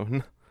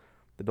Tycoon,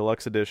 the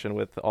deluxe edition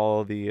with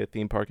all the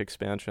theme park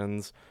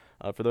expansions.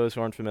 For those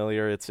who aren't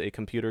familiar, it's a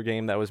computer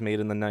game that was made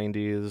in the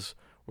 90s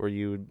where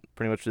you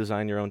pretty much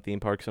design your own theme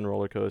parks and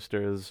roller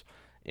coasters,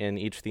 and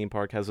each theme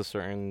park has a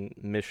certain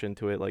mission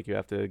to it, like you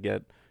have to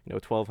get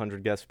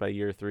 1,200 guests by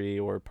year 3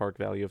 or park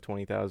value of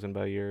 20,000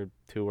 by year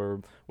 2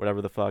 or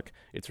whatever the fuck.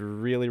 It's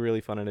really,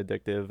 really fun and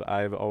addictive.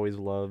 I've always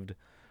loved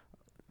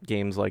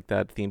games like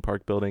that, theme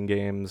park building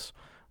games.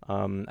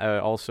 I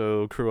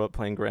also grew up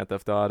playing Grand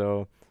Theft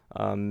Auto.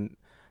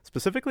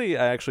 Specifically,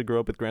 I actually grew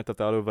up with Grand Theft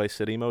Auto Vice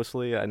City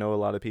mostly. I know a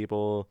lot of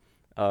people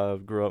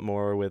grew up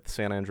more with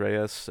San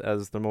Andreas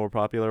as the more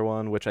popular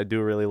one, which I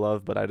do really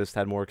love, but I just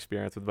had more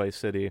experience with Vice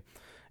City.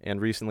 And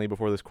recently,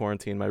 before this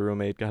quarantine, my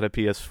roommate got a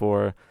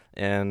PS4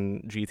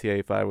 and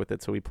GTA 5 with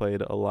it, so we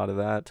played a lot of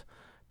that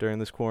during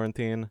this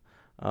quarantine.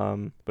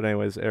 But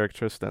anyways, Eric,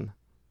 Tristan.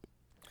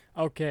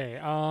 Okay,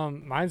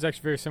 mine's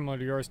actually very similar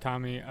to yours,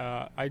 Tommy.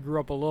 I grew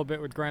up a little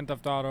bit with Grand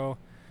Theft Auto,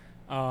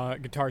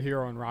 Guitar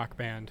Hero, and Rock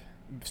Band.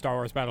 Star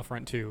Wars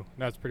Battlefront 2.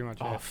 That's pretty much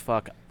Oh, it.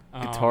 fuck.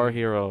 Guitar Um,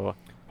 Hero.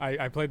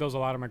 I played those a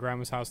lot at my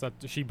grandma's house. That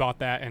she bought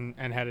that and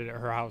had it at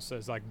her house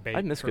as like bait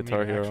I miss for me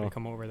Guitar to Hero. actually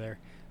come over there.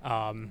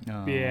 Oh,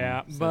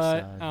 Yeah, so but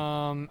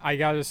sad. I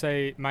gotta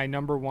say my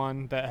number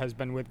one that has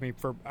been with me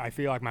for I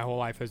feel like my whole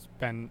life has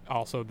been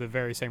also the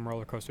very same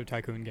Roller Coaster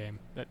Tycoon game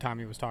that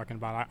Tommy was talking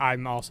about.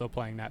 I'm also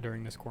playing that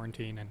during this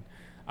quarantine, and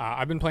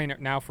I've been playing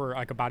it now for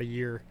like about a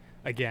year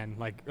again,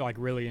 like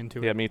really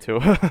into Yeah, it. me too.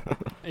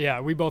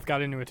 Yeah, we both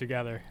got into it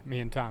together, me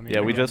and Tommy.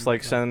 Yeah, we again, just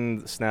like so-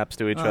 send snaps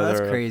to each Oh, other.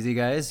 that's crazy,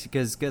 guys.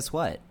 Because guess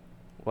what?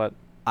 What?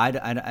 I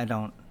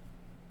don't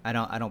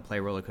play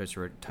Roller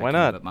Coaster Tycoon. Why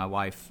not? But my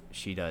wife,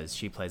 she does.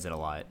 She plays it a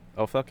lot.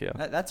 Oh, fuck yeah.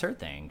 That's her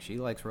thing. She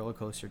likes Roller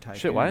Coaster Tycoon.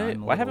 Shit,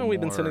 I'm a why haven't little we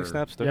been sending more-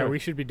 snaps to Yeah, her? we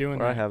should be doing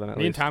Or I that. haven't, at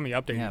Me and least. Tommy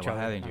update Yeah, each why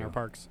other haven't on you? our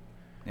parks.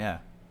 Yeah.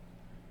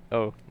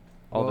 Oh,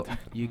 all Well, the time.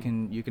 you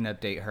can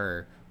update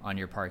her on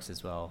your parks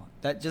as well.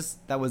 That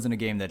wasn't a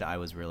game that I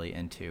was really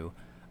into.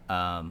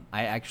 I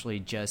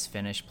actually just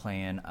finished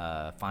playing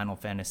Final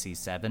Fantasy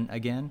VII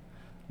again,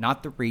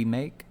 not the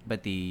remake,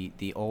 but the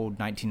old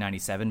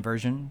 1997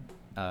 version.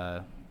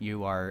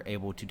 You are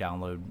able to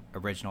download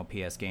original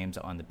PS games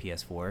on the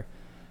PS4,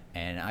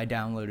 and I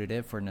downloaded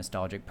it for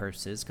nostalgic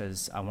purposes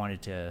because I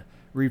wanted to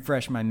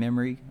refresh my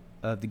memory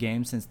of the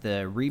game since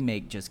the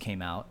remake just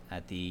came out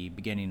at the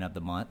beginning of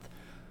the month.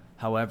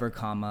 However,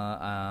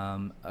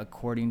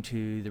 according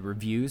to the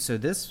review, so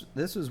this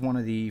was one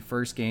of the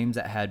first games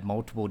that had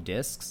multiple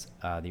discs.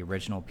 The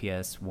original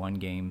PS1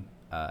 game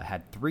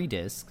had 3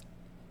 discs,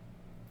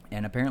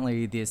 and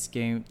apparently this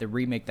game, the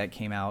remake that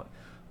came out,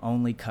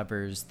 only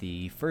covers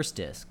the first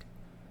disc.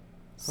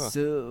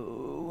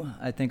 So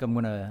I think I'm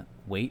gonna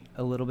wait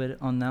a little bit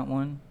on that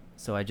one.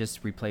 So I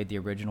just replayed the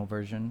original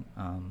version.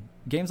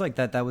 Games like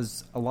that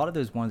was a lot of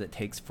those ones that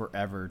takes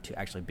forever to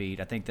actually beat.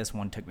 I think this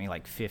one took me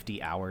like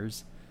 50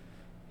 hours,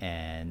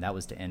 and that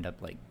was to end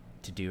up like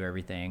to do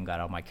everything. Got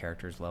all my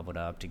characters leveled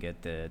up to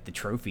get the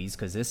trophies,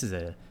 because this is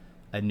a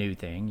new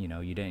thing. You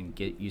know, you didn't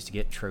used to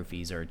get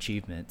trophies or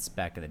achievements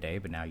back in the day,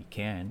 but now you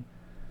can.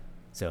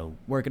 So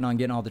working on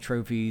getting all the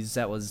trophies,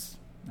 that was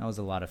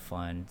a lot of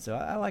fun. So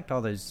I liked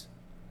all those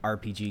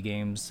RPG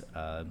games.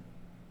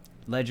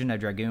 Legend of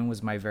Dragoon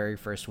was my very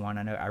first one.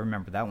 I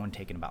remember that one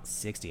taking about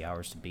 60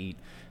 hours to beat.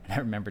 And I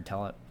remember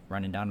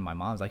running down to my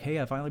mom's like, hey,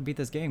 I finally beat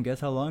this game. Guess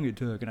how long it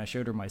took? And I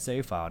showed her my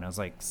save file, and it was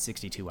like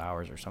 62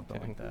 hours or something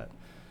like that.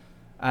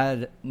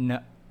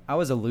 I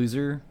was a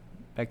loser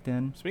back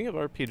then. Speaking of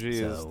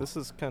RPGs, this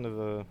is kind of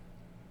a...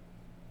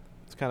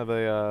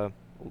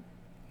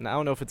 I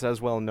don't know if it's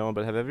as well known,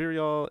 but have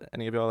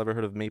any of y'all ever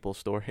heard of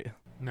MapleStory?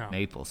 No.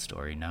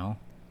 MapleStory, no.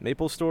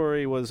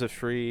 MapleStory was a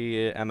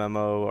free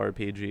MMO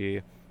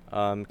RPG,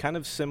 kind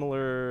of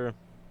similar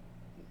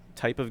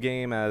type of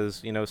game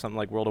as, you know, something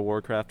like World of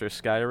Warcraft or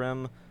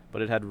Skyrim,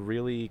 but it had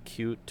really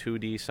cute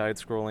 2D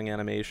side-scrolling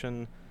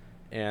animation,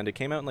 and it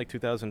came out in like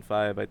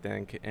 2005, I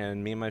think,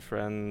 and me and my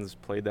friends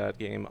played that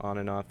game on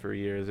and off for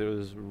years. It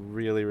was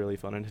really, really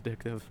fun and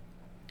addictive.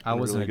 I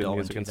was really an good adult in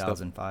music and stuff.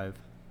 2005.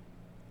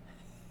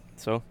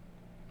 So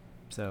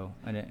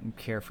I didn't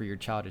care for your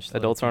childish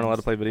little Adults aren't allowed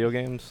to things. play video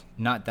games?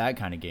 Not that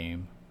kind of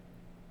game.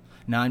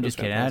 No, I'm just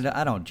kidding.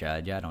 I don't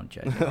judge. I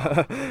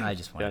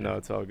just want Yeah, no,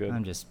 it's all good.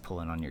 I'm just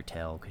pulling on your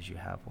tail because you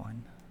have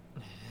one.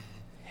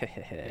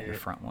 Your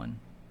front one.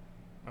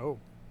 Oh.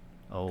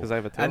 Oh. Because I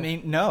have a tail? I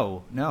mean,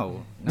 no,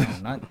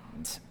 not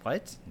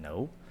what?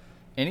 No.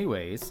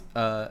 Anyways,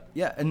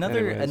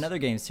 another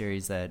game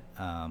series that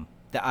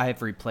I have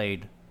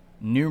replayed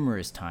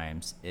numerous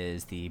times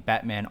is the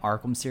Batman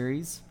Arkham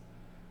series.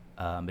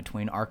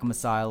 Between Arkham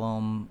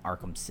Asylum,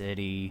 Arkham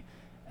City,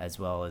 as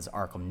well as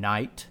Arkham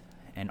Knight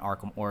and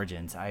Arkham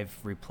Origins. I've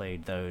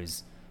replayed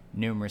those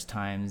numerous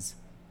times,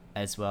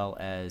 as well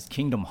as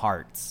Kingdom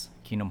Hearts.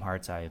 Kingdom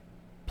Hearts, I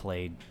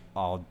played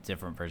all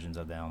different versions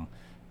of them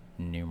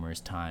numerous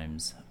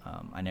times.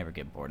 I never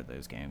get bored of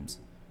those games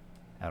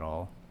at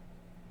all.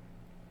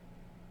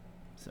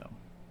 So,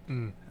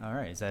 all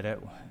right, is that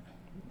it?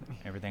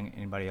 Everything?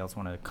 Anybody else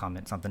want to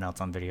comment something else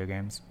on video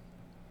games?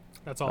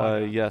 That's all. I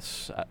got.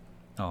 Yes.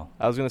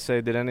 I was gonna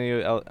say, did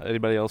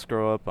anybody else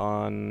grow up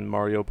on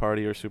Mario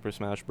Party or Super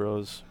Smash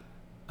Bros?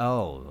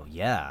 Oh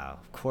yeah,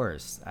 of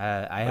course.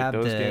 I have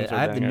those games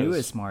are the bangers.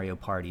 newest Mario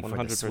Party for the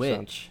 100%.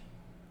 Switch.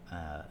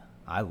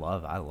 I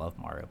love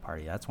Mario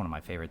Party. That's one of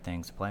my favorite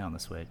things to play on the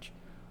Switch.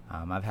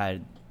 I've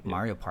had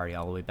Mario Party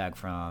all the way back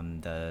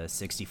from the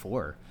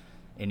 64,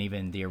 and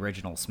even the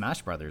original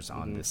Smash Brothers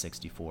on the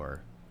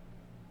 64.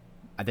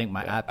 I think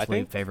my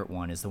absolute favorite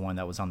one is the one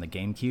that was on the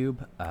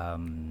GameCube.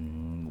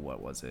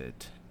 What was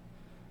it?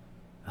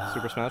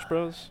 Super Smash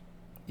Bros?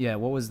 Yeah,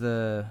 what was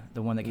the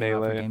one that came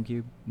out for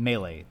GameCube?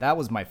 Melee. That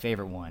was my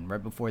favorite one.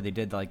 Right before they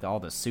did like all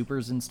the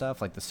supers and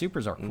stuff. Like the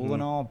supers are cool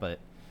and all, but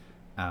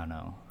I don't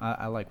know.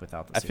 I like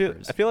without the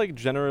supers. I feel like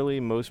generally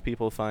most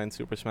people find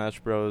Super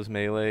Smash Bros.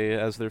 Melee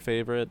as their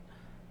favorite.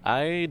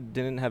 I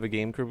didn't have a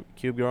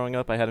GameCube growing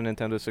up. I had a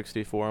Nintendo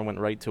 64 and went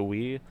right to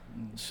Wii.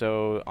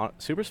 So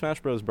Super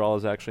Smash Bros. Brawl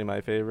is actually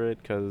my favorite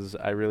because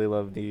I really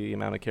love the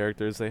amount of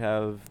characters they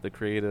have, the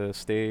create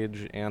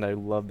stage, and I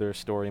love their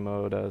story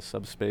mode,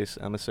 Subspace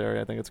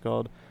Emissary, I think it's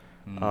called.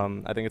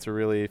 I think it's a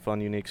really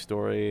fun, unique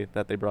story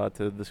that they brought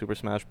to the Super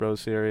Smash Bros.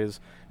 Series,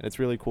 and it's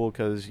really cool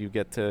because it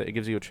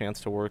gives you a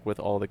chance to work with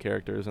all the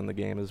characters in the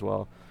game as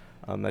well.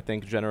 I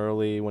think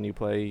generally when you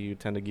play, you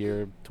tend to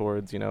gear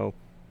towards,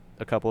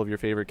 a couple of your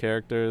favorite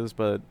characters,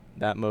 but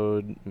that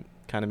mode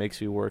kind of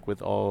makes you work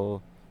with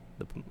all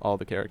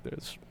the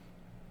characters.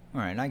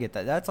 All right, and I get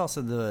that. That's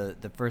also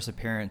the first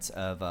appearance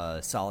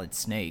of Solid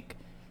Snake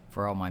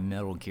for all my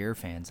Metal Gear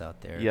fans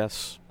out there.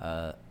 Yes.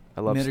 I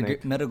love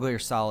Snake. Metal Gear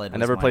Solid. I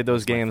never played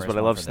those games, but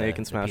I love Snake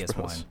and Smash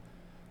Bros.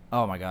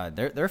 Oh my god,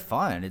 they're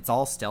fun. It's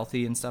all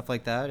stealthy and stuff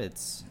like that. It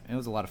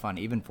was a lot of fun,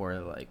 even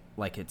for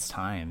like its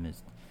time.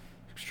 It's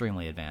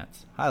extremely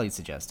advanced. Highly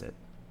suggest it.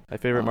 My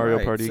favorite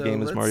Mario Party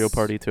game is Mario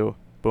Party 2.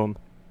 Boom.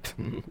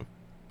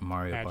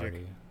 Mario Magic.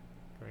 Party.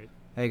 Great.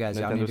 Hey guys,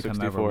 y'all Nintendo need to come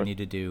 64. over. We need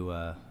to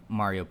do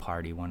Mario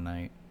Party one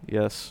night.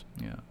 Yes.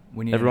 Yeah.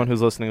 We need Everyone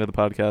who's listening to the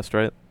podcast,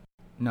 right?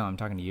 No, I'm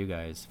talking to you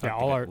guys. Yeah,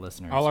 Fuck all the our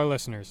listeners. All our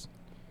listeners.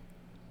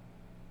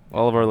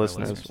 All of our All our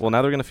listeners. listeners. Well,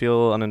 now they're going to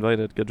feel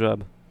uninvited. Good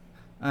job.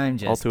 I'm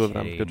just All two of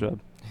kidding. them. Good job.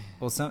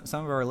 Well, some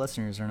of our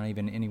listeners are not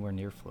even anywhere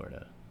near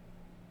Florida.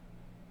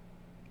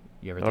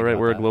 You ever? All think right,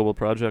 about we're a that? global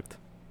project.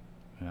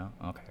 Yeah.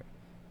 Okay.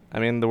 I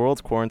mean, the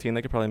world's quarantined.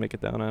 They could probably make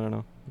it down. I don't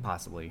know.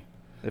 Possibly.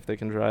 If they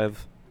can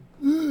drive.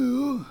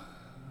 All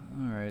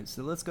right,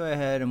 so let's go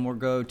ahead and we'll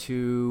go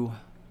to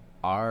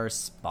our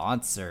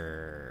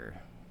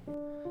sponsor.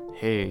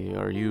 Hey,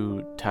 are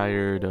you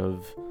tired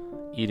of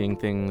eating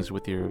things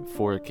with your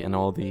fork and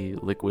all the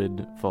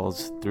liquid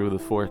falls through the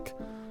fork?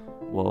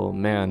 well,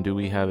 man, do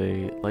we have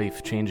a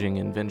life-changing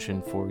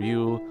invention for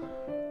you.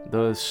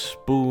 The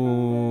spoon.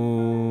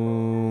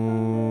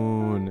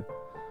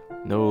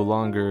 No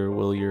longer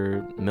will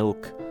your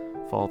milk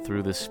fall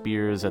through the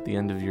spears at the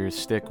end of your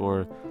stick,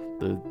 or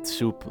the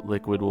soup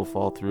liquid will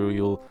fall through.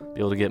 You'll be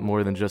able to get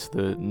more than just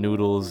the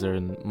noodles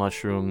and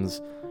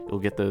mushrooms. You'll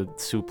get the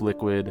soup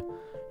liquid.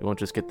 You won't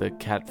just get the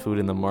cat food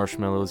and the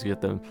marshmallows. You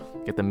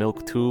get the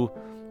milk too,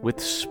 with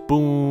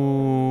spoons.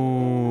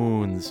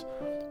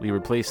 We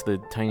replace the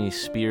tiny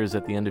spears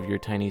at the end of your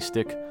tiny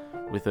stick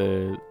with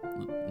a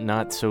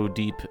not so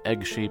deep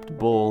egg-shaped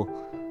bowl.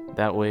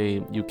 That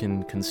way you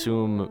can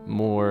consume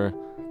more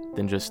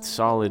than just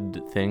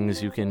solid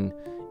things. You can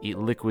eat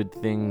liquid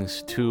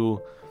things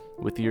too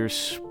with your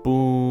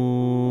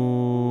spoon.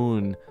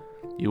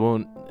 You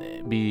won't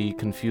be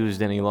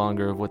confused any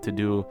longer of what to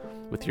do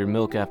with your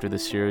milk after the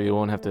cereal. You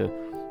won't have to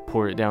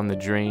pour it down the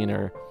drain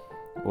or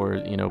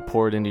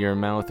pour it into your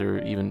mouth,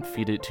 or even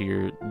feed it to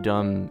your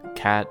dumb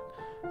cat.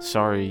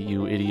 Sorry,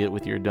 you idiot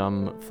with your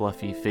dumb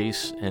fluffy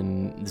face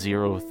and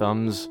 0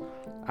 thumbs.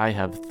 I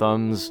have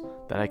thumbs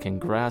that I can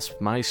grasp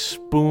my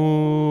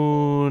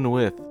spoon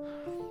with.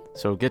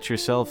 So get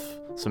yourself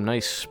some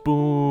nice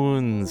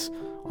spoons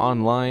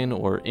online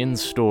or in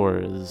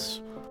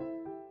stores.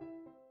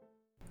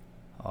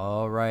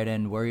 All right,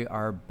 and we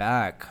are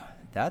back.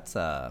 That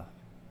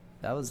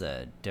was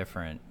a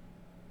different.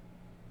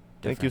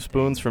 Thank you,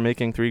 Spoons, for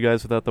making Three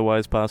Guys Without the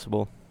Wise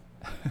possible.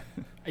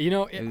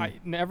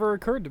 It never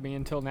occurred to me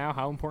until now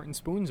how important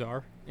spoons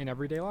are in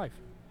everyday life.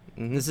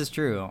 Mm-hmm. This is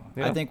true.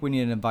 Yeah. I think we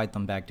need to invite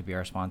them back to be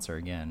our sponsor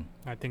again.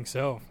 I think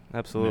so.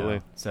 Absolutely.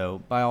 Yeah.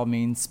 So by all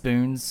means,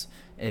 Spoons,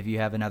 if you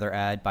have another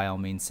ad, by all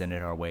means send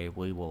it our way.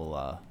 We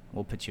will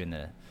we'll put you in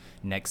the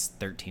next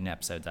 13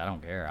 episodes. I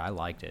don't care. I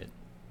liked it.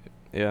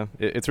 Yeah,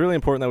 it's really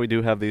important that we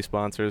do have these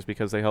sponsors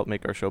because they help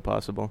make our show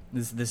possible.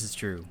 This is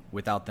true.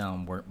 Without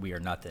them, we are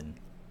nothing.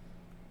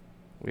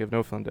 We have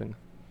no funding.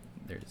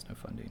 There is no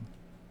funding.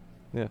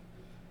 Yeah.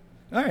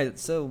 All right,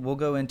 so we'll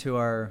go into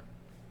our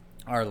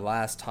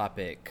last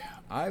topic.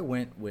 I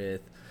went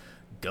with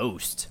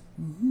Ghost.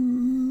 Ooh.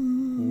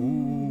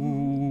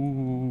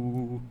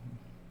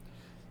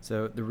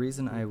 So the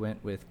reason I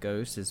went with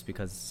Ghost is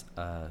because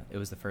it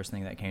was the first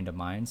thing that came to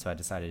mind, so I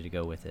decided to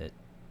go with it.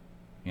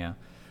 Yeah.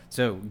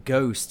 So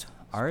Ghost,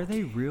 are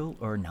they real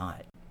or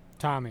not?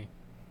 Tommy,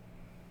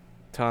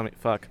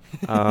 fuck.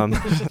 I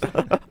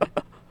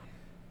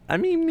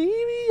mean, maybe,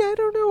 I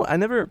don't know.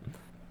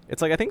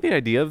 It's like, I think the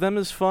idea of them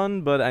is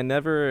fun, but I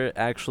never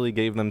actually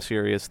gave them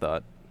serious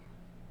thought.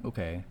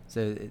 Okay,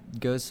 so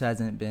Ghost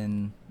hasn't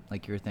been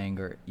like your thing,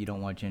 or you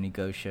don't watch any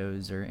Ghost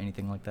shows or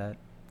anything like that?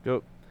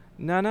 No,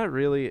 not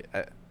really.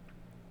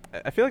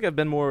 I feel like I've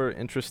been more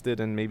interested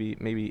in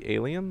maybe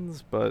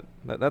aliens, but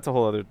that's a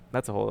whole other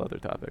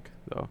topic,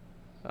 though.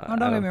 Don't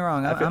get me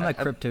wrong. I'm a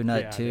crypto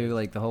nut yeah, too,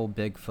 like the whole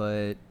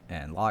Bigfoot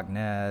and Loch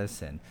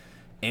Ness and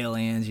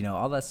aliens.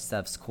 All that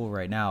stuff's cool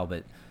right now,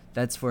 but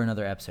that's for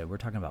another episode. We're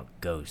talking about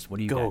ghosts. What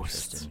do you got,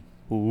 Tristan?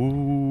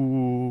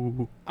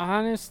 Ooh.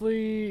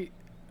 honestly,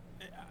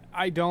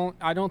 I don't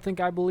think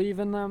I believe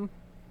in them.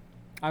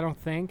 I don't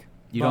think.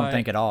 You don't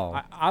think at all?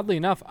 Oddly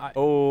enough,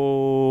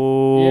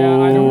 Oh. yeah,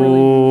 I don't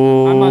really.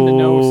 I'm on the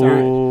no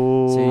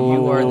side. So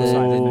you are the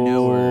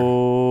knower.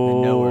 The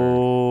knower.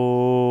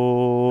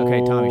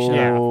 Okay, Tommy, shut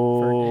Yeah.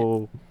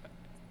 up.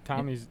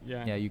 Tommy's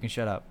yeah. Yeah, you can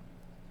shut up.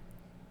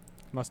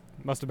 Must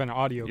have been an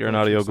audio. You're an glitch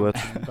or audio glitch.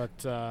 something,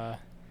 But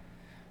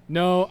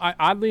no,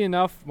 oddly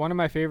enough, one of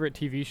my favorite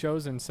TV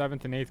shows in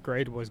 7th and 8th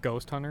grade was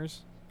Ghost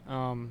Hunters.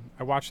 I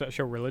watched that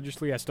show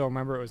religiously. I still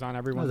remember it was on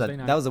every Wednesday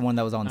night. That was the one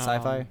that was on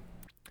Sci-Fi?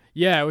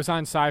 Yeah, it was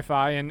on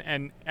Sci-Fi,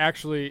 and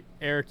actually,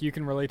 Eric, you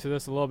can relate to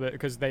this a little bit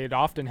because they'd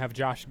often have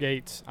Josh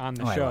Gates on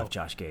the show. I love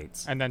Josh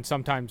Gates. And then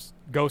sometimes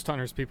Ghost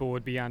Hunters people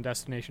would be on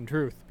Destination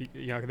Truth.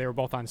 They were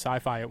both on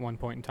Sci-Fi at one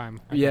point in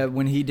time. Yeah,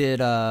 when he did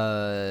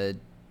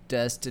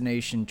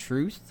Destination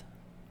Truth,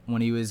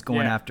 when he was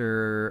going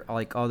after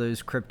like all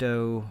those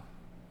crypto,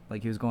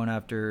 like he was going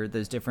after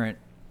those different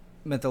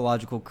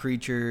mythological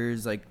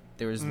creatures, like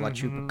there was La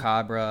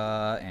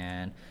Chupacabra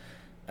and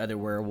other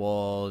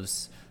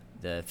werewolves.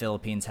 The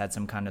Philippines had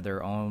some kind of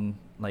their own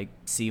like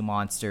sea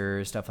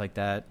monster, stuff like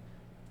that.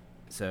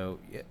 So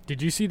yeah.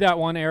 Did you see that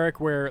one, Eric,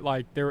 where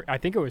like I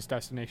think it was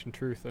Destination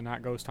Truth and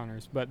not Ghost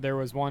Hunters, but there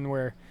was one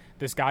where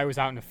this guy was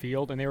out in a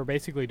field and they were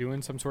basically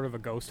doing some sort of a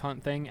ghost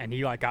hunt thing, and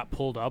he like got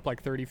pulled up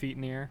like 30 feet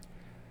in the air.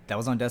 That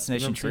was on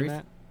Destination Truth?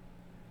 Truth?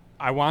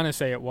 I want to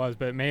say it was,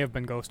 but it may have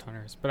been Ghost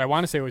Hunters. But I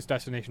want to say it was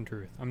Destination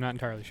Truth. I'm not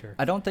entirely sure.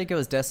 I don't think it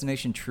was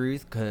Destination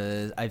Truth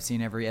because I've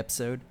seen every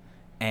episode.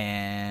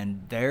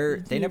 And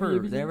they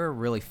never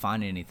really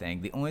find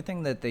anything. The only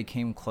thing that they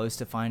came close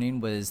to finding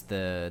was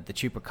the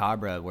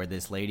chupacabra, where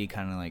this lady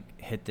kind of like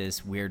hit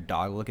this weird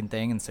dog looking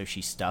thing, and so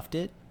she stuffed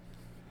it,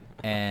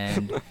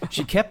 and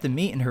she kept the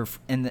meat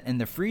in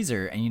the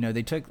freezer. And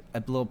they took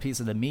a little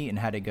piece of the meat and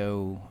had to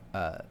go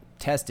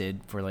tested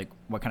for like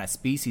what kind of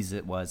species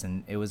it was,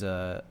 and it was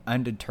a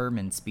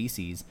undetermined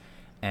species.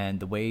 And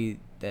the way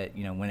that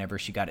whenever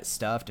she got it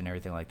stuffed and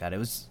everything like that, it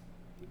was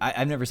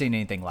I've never seen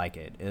anything like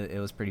it. It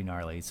was pretty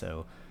gnarly.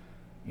 So,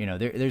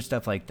 there's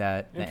stuff like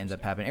that ends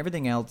up happening.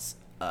 Everything else,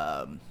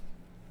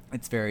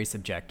 it's very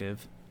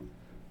subjective.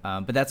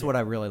 But that's what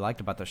I really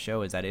liked about the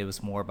show, is that it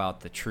was more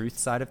about the truth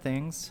side of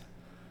things.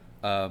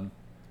 But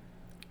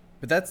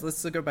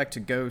let's go back to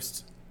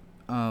Ghost.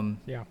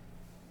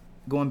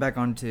 Going back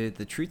onto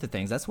the truth of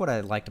things, that's what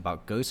I liked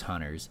about Ghost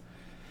Hunters.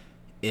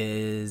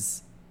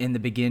 Is in the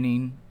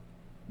beginning,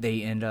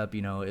 they end up,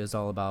 it was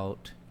all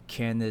about,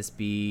 could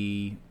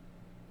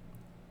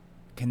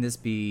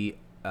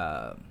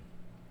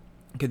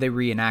they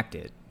reenact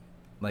it?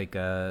 Like,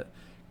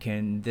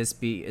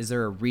 is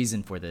there a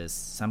reason for this?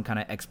 Some kind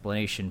of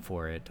explanation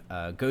for it?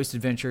 Ghost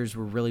Adventures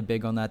were really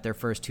big on that their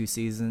first 2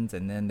 seasons,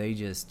 and then they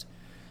just,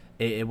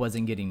 it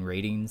wasn't getting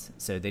ratings,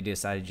 so they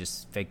decided to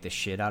just fake the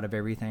shit out of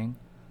everything.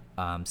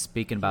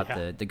 Speaking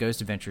about the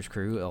Ghost Adventures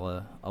crew,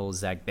 old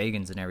Zach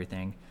Bagans and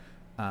everything,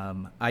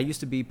 I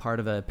used to be part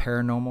of a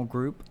paranormal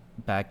group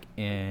back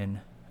in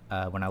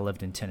when I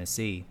lived in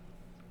Tennessee,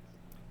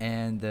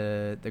 and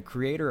the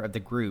creator of the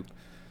group,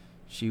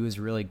 she was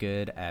really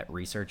good at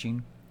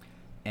researching,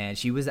 and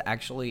she was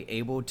actually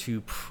able to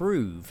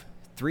prove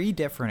 3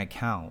 different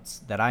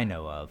accounts that I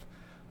know of.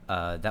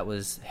 That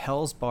was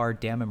Hell's Bar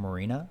Dam and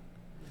Marina,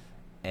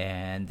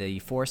 and the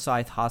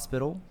Forsyth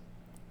Hospital.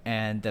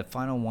 And the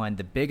final one,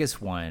 the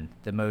biggest one,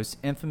 the most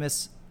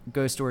infamous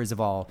ghost stories of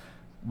all,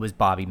 was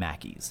Bobby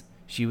Mackey's.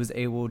 She was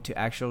able to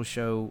actually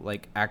show,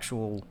 like,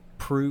 actual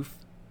proof,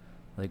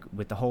 like,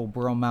 with the whole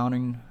Merle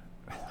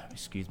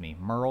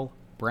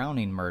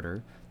Browning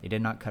murder. They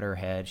did not cut her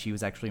head. She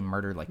was actually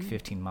murdered, like,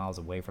 15 miles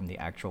away from the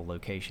actual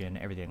location,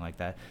 everything like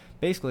that.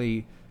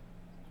 Basically,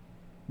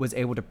 was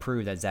able to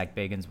prove that Zach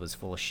Bagans was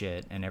full of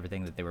shit, and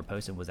everything that they were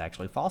posting was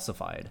actually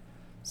falsified.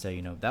 So,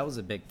 that was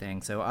a big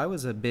thing. So I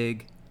was a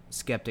big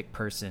skeptic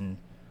person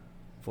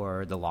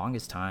for the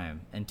longest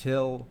time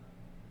until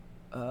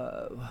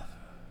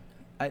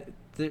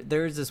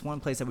there's this one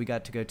place that we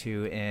got to go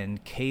to in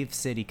Cave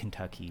City,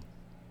 Kentucky,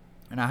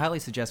 and I highly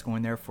suggest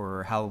going there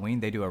for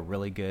Halloween. They do a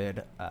really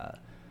good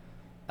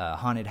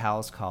haunted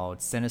house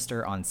called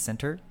Sinister on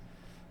Center.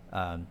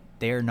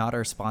 They are not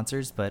our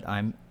sponsors, but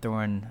I'm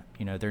throwing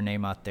their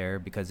name out there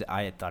because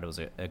I thought it was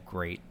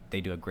they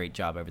do a great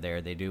job over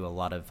there. They do a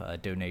lot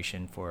of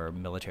donation for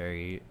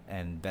military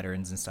and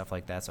veterans and stuff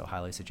like that, so I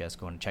highly suggest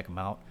going to check them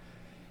out.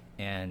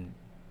 And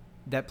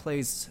that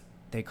place,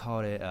 they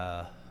called it,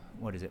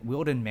 what is it?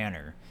 Wilden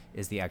Manor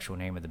is the actual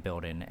name of the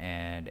building,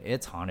 and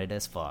it's haunted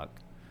as fuck.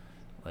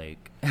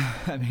 Like,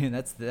 I mean,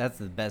 that's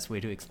the best way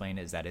to explain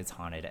it, is that it's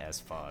haunted as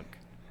fuck.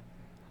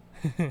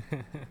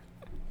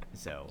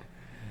 So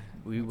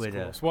we would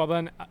cool. Well,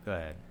 then go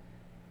ahead.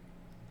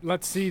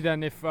 Let's see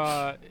then if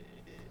what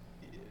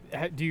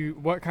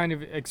kind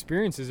of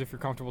experiences, if you're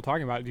comfortable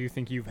talking about it, do you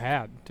think you've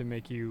had to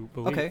make you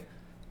believe? Okay.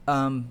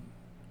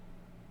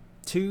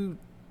 2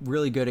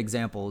 really good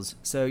examples.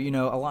 So,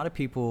 a lot of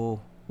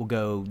people will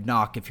go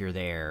knock if you're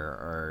there,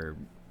 or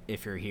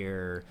if you're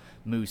here,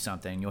 move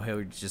something. You'll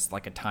hear just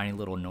like a tiny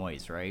little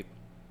noise, right?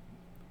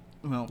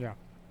 Well, yeah.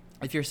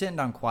 If you're sitting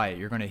down quiet,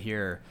 you're going to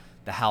hear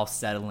the house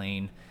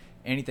settling.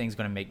 Anything's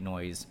going to make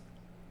noise,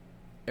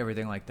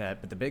 everything like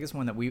that. But the biggest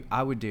one that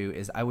I would do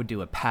is I would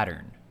do a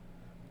pattern.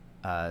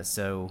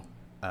 So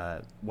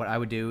what I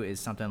would do is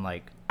something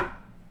like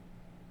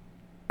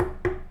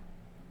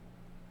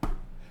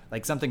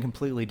something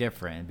completely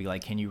different, and be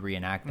like, can you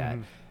reenact that?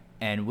 Mm-hmm.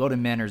 And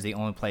Wilden Manor is the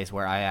only place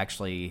where I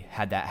actually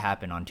had that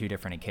happen on 2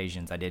 different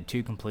occasions. I did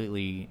 2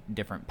 completely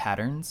different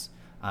patterns.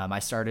 I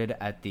started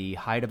at the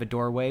height of a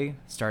doorway,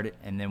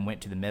 and then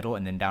went to the middle,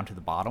 and then down to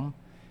the bottom.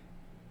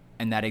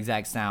 And that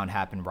exact sound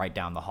happened right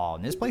down the hall.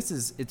 And this place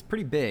it's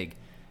pretty big,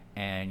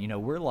 and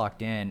we're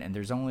locked in, and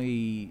there's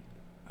only,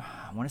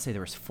 I want to say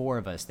there was 4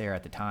 of us there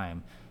at the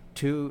time.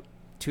 3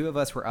 of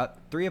us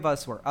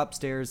were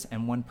upstairs,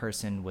 and 1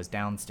 person was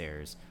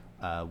downstairs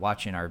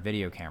watching our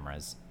video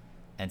cameras.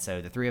 And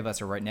so the 3 of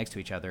us are right next to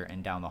each other,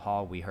 and down the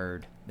hall we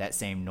heard that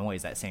same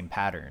noise, that same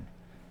pattern.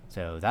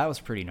 So that was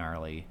pretty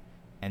gnarly.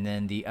 And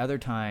then the other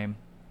time,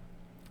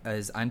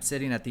 as I'm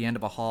sitting at the end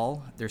of a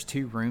hall, there's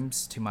 2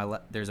 rooms to my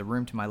left. There's a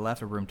room to my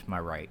left, a room to my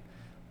right.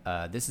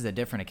 This is a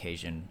different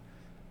occasion.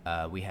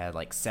 We had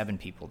like 7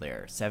 people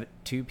there.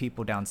 2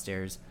 people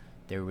downstairs.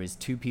 There was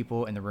 2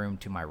 people in the room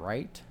to my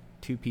right,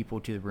 2 people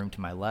to the room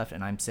to my left,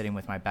 and I'm sitting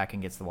with my back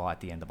against the wall at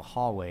the end of a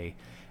hallway,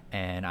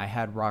 and I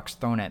had rocks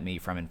thrown at me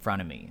from in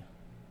front of me.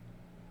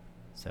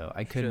 So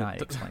I could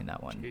not explain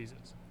that one. Jesus.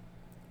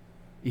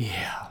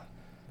 Yeah.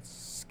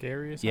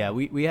 Scary as hell. Yeah, hell.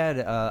 we had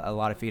a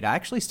lot of feed. I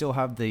actually still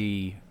have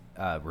the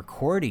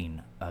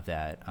recording of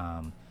that.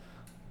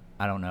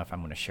 I don't know if I'm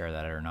going to share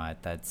that or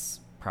not. That's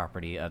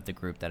property of the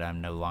group that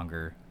I'm no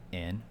longer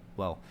in.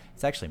 Well,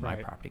 it's actually my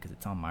property because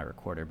it's on my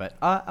recorder. But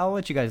I'll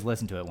let you guys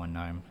listen to it one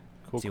time.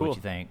 See what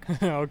you think.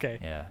 Okay.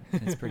 Yeah,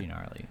 it's pretty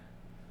gnarly.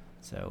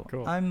 So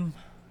cool.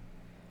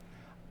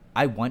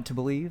 I want to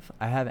believe.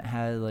 I haven't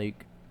had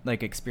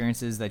like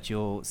experiences that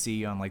you'll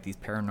see on like these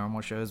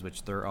paranormal shows,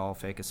 which they're all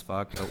fake as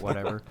fuck, but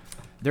whatever.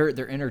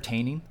 They're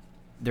entertaining.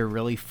 They're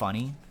really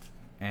funny.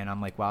 and I'm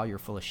like, wow, you're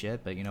full of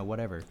shit, but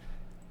whatever.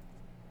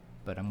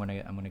 But I'm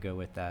gonna go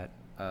with that.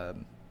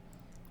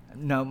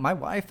 No, my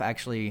wife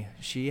actually,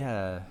 she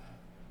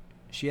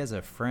has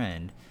a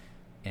friend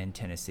in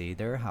Tennessee.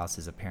 Their house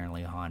is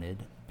apparently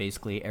haunted.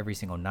 Basically, every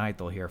single night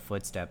they'll hear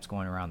footsteps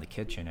going around the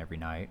kitchen every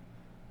night,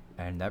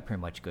 and that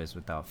pretty much goes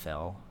without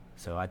fail.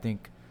 So I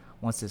think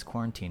once this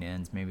quarantine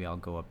ends, maybe I'll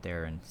go up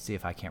there and see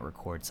if I can't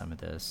record some of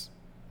this.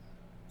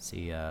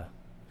 See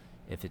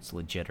if it's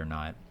legit or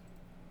not.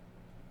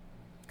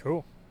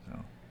 Cool. So,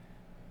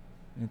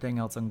 anything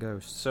else on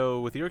ghosts?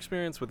 So, with your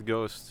experience with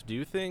ghosts, do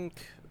you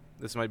think,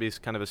 this might be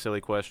kind of a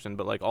silly question,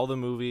 but like all the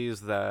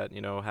movies that,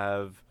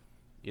 have,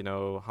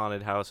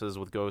 haunted houses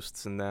with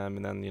ghosts in them,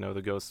 and then,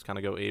 the ghosts kind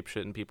of go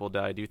apeshit and people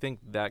die, do you think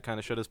that kind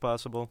of shit is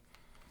possible?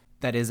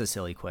 That is a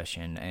silly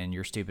question, and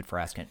you're stupid for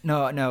asking.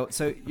 No.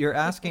 So you're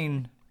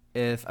asking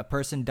if a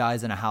person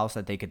dies in a house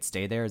that they could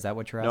stay there? Is that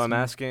what you're asking? No, I'm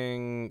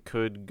asking,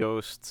 could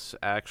ghosts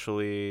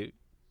actually,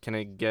 can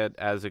it get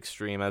as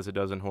extreme as it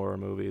does in horror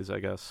movies,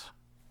 I guess?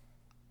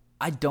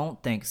 I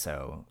don't think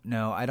so.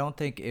 No, I don't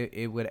think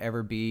it would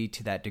ever be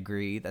to that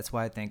degree. That's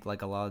why I think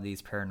like a lot of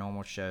these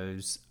paranormal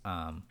shows,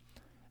 and,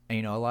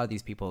 a lot of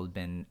these people have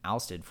been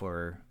ousted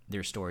for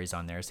their stories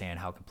on there saying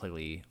how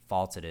completely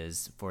false it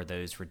is for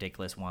those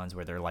ridiculous ones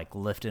where they're like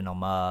lifting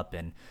them up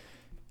and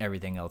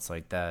everything else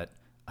like that.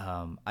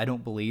 I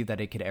don't believe that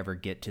it could ever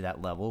get to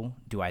that level.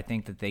 Do I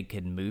think that they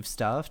can move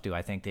stuff? Do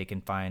I think they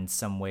can find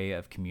some way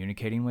of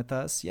communicating with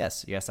us?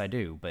 Yes, I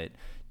do. But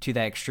to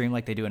that extreme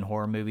like they do in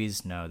horror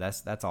movies, no,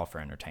 that's all for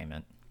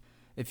entertainment.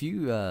 If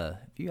you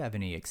have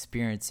any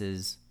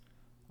experiences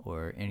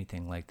or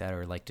anything like that,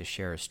 or like to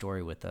share a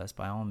story with us,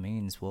 by all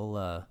means,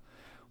 we'll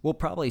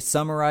probably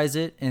summarize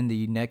it in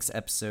the next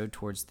episode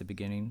towards the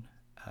beginning.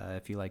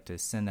 If you like to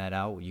send that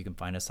out, you can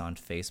find us on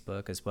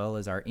Facebook, as well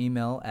as our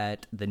email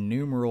at the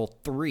numeral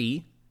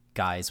 3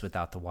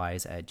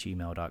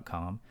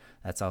 guyswithoutthewise@gmail.com.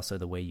 That's also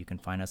the way you can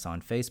find us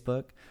on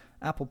Facebook,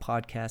 Apple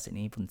Podcasts, and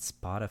even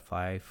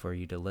Spotify for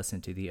you to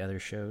listen to the other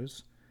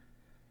shows.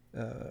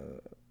 All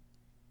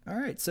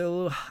right,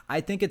 so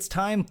I think it's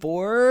time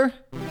for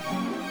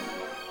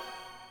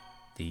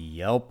the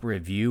Yelp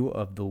review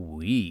of the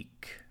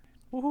week.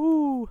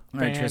 Woohoo!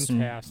 Right,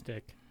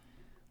 Fantastic.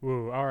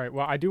 Woo. All right.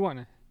 Well, I do want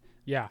to.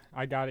 Yeah,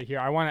 I got it here.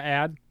 I want to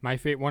add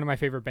one of my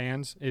favorite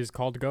bands is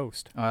called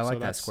Ghost. Oh, I like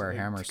that Square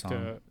Hammer song.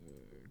 To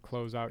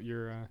close out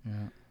your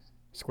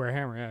Square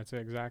Hammer. Yeah, it's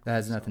exactly. That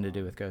has nothing to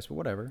do with Ghost, but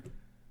whatever.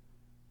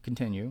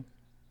 Continue.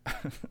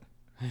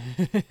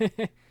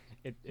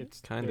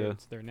 It's kind of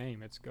it's their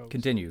name. It's Ghost.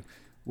 Continue.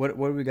 What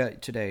do we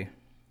got today?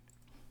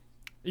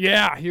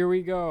 Yeah, here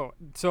we go.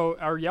 So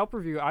our Yelp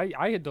review,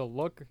 I had to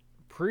look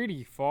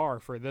pretty far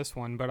for this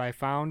one, but I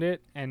found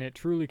it, and it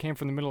truly came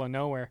from the middle of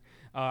nowhere,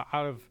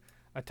 out of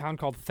a town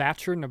called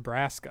Thatcher,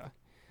 Nebraska.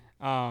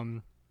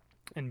 And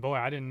boy,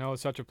 I didn't know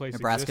such a place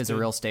Nebraska's existed. a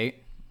real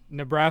state?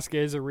 Nebraska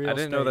is a real state. I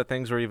didn't know that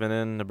things were even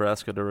in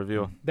Nebraska to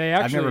review.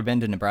 I've never been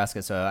to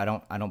Nebraska, so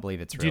I don't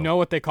believe it's real. Do you know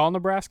what they call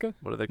Nebraska?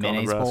 What do they call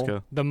Mayonnaise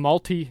Nebraska?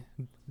 bowl?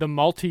 The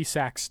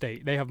multi-sax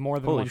state. They have more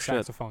than Holy one shit.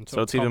 saxophone.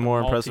 So it's even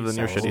more impressive than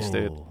your shitty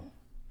state.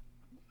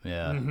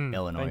 Yeah,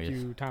 Illinois. Thank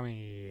you,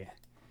 Tommy.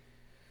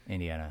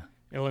 Indiana.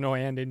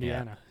 Illinois and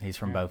Indiana. Yeah, he's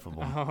from both of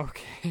them. Oh,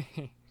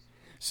 okay.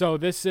 So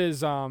this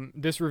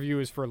review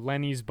is for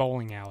Lenny's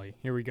Bowling Alley.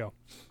 Here we go.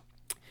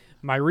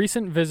 My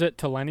recent visit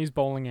to Lenny's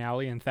Bowling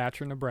Alley in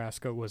Thatcher,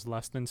 Nebraska was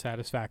less than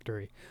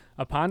satisfactory.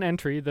 Upon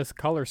entry, this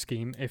color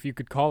scheme, if you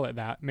could call it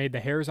that, made the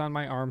hairs on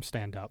my arm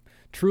stand up.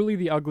 Truly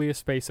the ugliest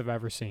space I've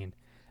ever seen.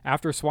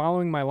 After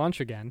swallowing my lunch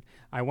again,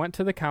 I went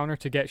to the counter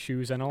to get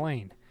shoes and a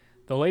lane.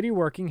 The lady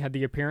working had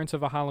the appearance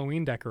of a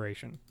Halloween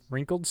decoration.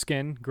 Wrinkled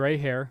skin, gray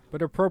hair,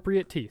 but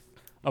appropriate teeth.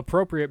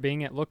 Appropriate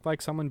being it looked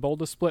like someone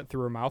bowled a split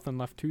through her mouth and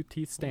left 2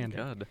 teeth standing.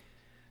 Oh, God.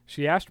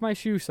 She asked my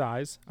shoe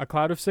size, a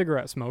cloud of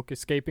cigarette smoke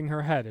escaping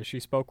her head as she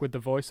spoke with the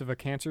voice of a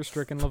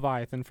cancer-stricken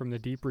leviathan from the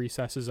deep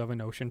recesses of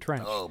an ocean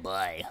trench. Oh,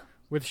 boy.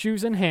 With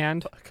shoes in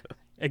hand,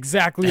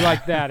 exactly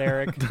like that,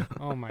 Eric.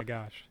 Oh, my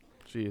gosh.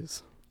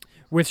 Jeez.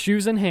 With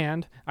shoes in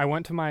hand, I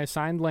went to my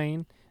assigned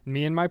lane.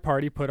 Me and my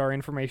party put our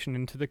information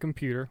into the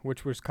computer,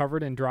 which was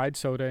covered in dried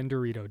soda and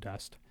Dorito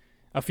dust.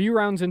 A few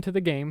rounds into the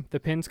game, the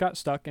pins got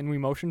stuck and we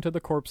motioned to the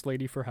corpse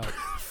lady for help.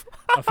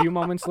 A few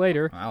moments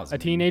later, a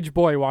teenage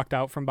boy walked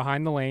out from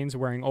behind the lanes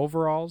wearing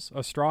overalls,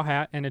 a straw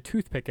hat, and a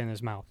toothpick in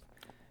his mouth.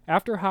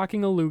 After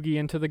hocking a loogie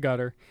into the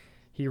gutter,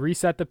 he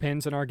reset the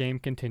pins and our game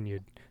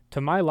continued.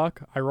 To my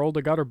luck, I rolled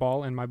a gutter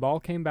ball and my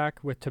ball came back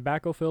with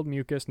tobacco-filled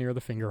mucus near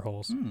the finger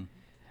holes.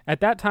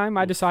 At that time,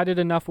 I decided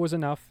enough was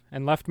enough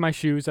and left my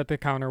shoes at the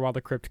counter while the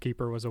crypt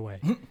keeper was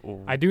away.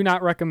 I do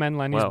not recommend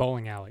Lenny's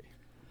Bowling Alley.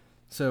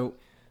 So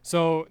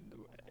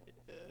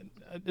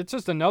it's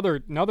just another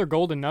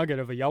golden nugget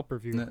of a Yelp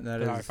review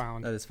that I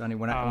found. That is funny.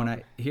 When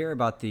I hear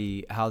about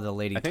how the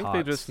lady talks, I think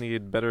they just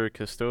need better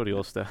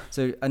custodial staff.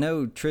 So I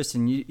know,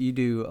 Tristan, you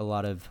do a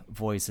lot of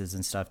voices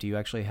and stuff. Do you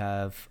actually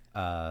have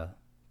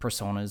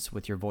personas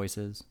with your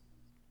voices?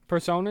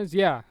 Personas?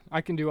 Yeah.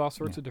 I can do all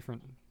sorts of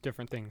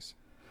different things.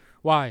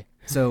 Why?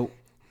 So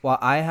Well,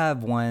 I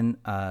have one.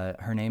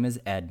 Her name is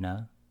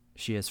Edna.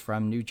 She is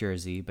from New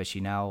Jersey, but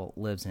she now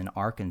lives in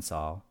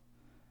Arkansas,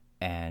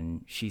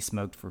 and she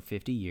smoked for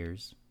 50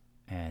 years,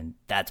 and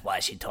that's why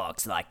she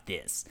talks like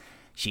this.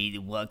 She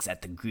works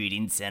at the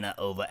greeting center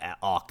over at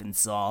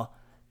Arkansas,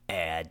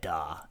 and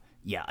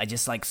yeah, I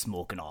just like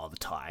smoking all the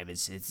time.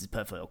 It's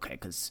perfectly okay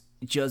because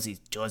Jersey's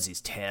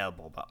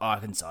terrible, but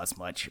Arkansas is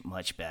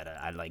much better.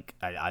 I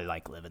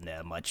like living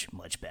there much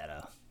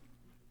better.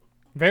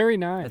 Very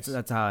nice.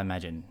 That's how I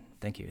imagine.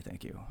 Thank you.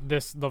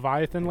 This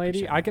Leviathan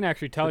lady, I can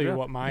actually tell Good you job.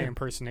 what my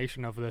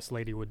impersonation of this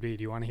lady would be.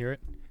 Do you want to hear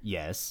it?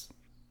 Yes.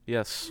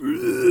 Yes.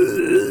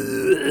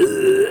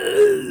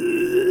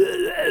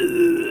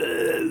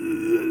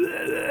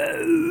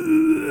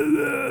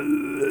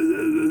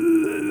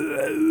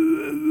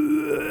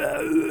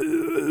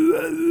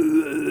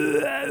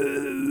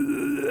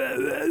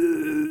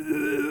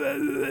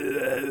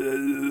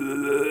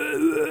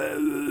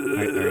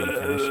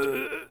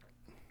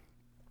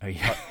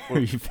 Are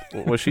you finished? Are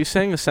you Was she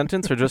saying a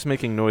sentence or just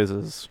making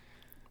noises?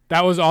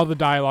 That was all the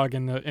dialogue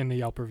in the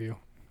Yelp review.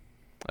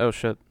 Oh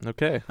shit.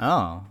 Okay.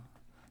 Oh,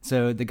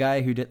 so the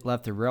guy who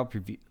left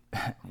the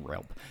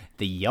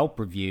Yelp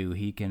review,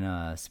 he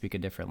can speak a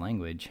different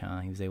language, huh?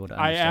 He was able to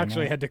I understand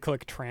actually that? had to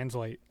click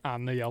translate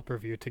on the Yelp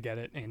review to get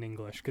it in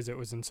English because it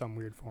was in some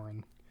weird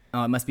foreign.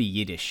 Oh, it must be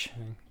Yiddish.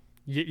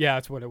 Yeah,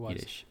 that's what it was.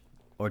 Yiddish.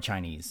 Or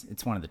Chinese.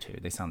 It's one of the two.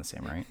 They sound the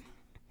same, right?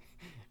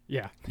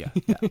 Yeah. Yeah.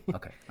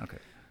 Okay.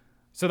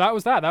 So that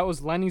was that. That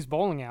was Lenny's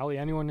Bowling Alley.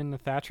 Anyone in the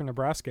Thatcher,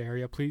 Nebraska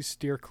area, please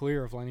steer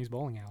clear of Lenny's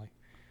Bowling Alley.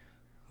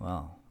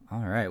 Well, all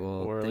right.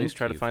 Well, Or at thank least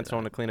try to you find for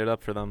someone to that. clean it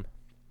up for them.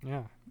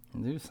 Yeah.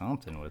 Do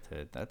something with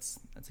it. That's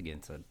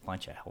against a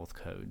bunch of health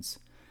codes.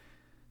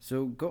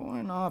 So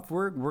going off,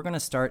 we're gonna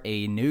start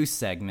a new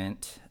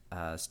segment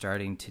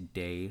starting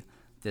today.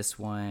 This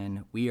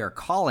one we are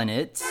calling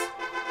it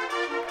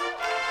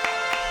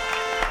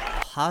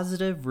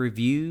Positive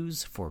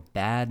Reviews for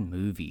Bad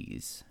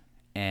Movies.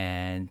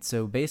 And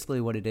so basically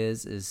what it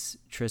is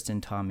Tristan,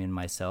 Tommy, and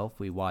myself,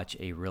 we watch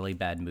a really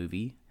bad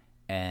movie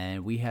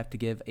and we have to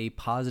give a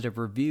positive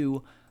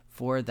review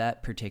for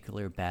that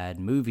particular bad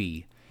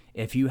movie.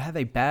 If you have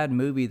a bad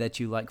movie that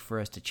you like for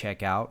us to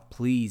check out,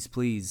 please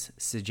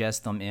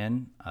suggest them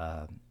in.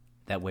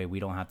 That way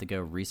we don't have to go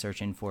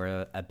researching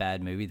for a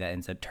bad movie that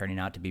ends up turning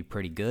out to be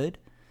pretty good.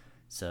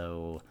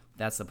 So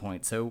that's the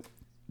point. So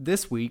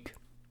this week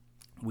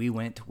we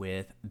went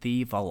with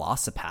The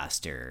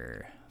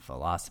Velocipaster.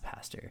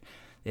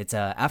 It's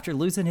after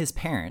losing his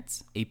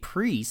parents, a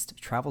priest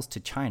travels to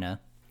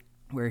China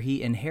where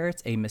he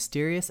inherits a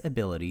mysterious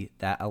ability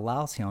that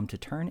allows him to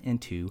turn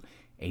into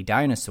a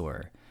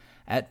dinosaur.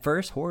 At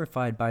first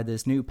horrified by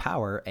this new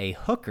power, a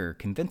hooker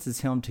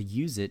convinces him to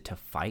use it to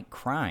fight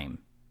crime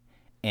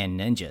and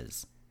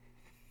ninjas.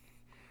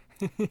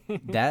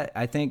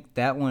 I think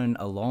that one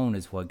alone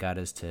is what got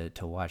us to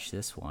watch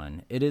this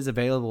one. It is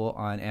available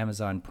on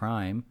Amazon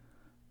Prime.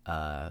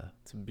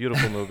 It's a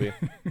beautiful movie.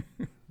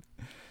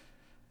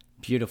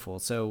 Beautiful.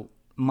 So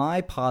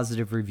my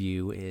positive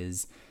review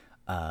is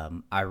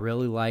I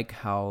really like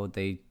how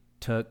they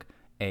took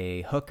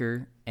a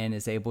hooker and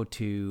is able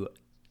to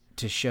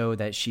show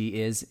that she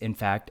is in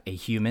fact a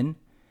human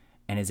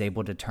and is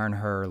able to turn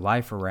her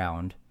life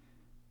around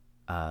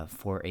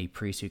for a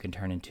priest who can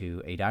turn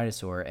into a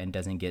dinosaur and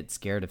doesn't get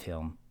scared of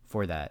him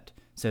for that.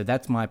 So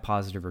that's my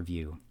positive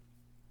review.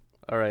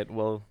 All right.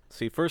 Well,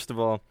 see, first of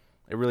all,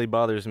 it really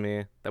bothers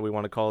me that we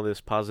want to call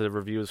this positive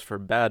reviews for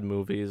bad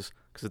movies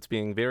because it's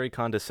being very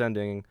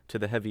condescending to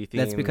the heavy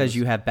themes. That's because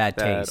you have bad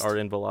that taste. are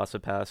in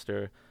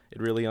Velocipaster. It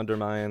really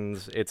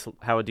undermines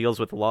how it deals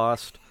with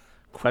lost,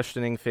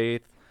 questioning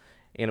faith,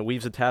 and it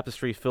weaves a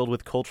tapestry filled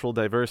with cultural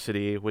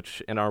diversity,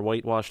 which in our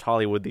whitewashed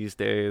Hollywood these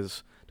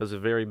days does a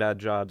very bad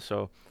job.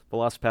 So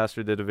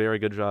Velocipaster did a very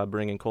good job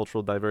bringing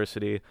cultural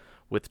diversity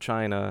with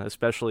China,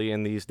 especially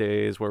in these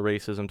days where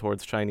racism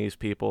towards Chinese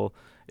people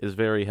is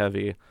very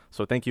heavy.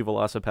 So thank you,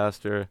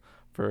 Velocipaster,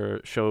 for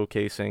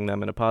showcasing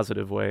them in a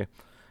positive way,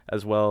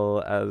 as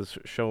well as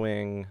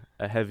showing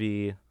a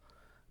heavy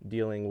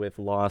dealing with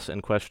loss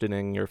and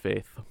questioning your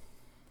faith.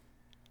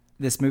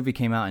 This movie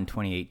came out in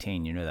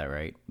 2018. You know that,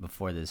 right?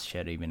 Before this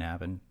shit even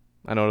happened.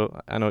 I know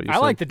what you said. I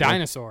like the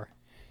dinosaur.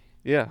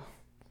 Yeah.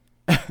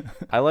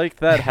 I liked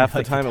that half the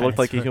like the time it looked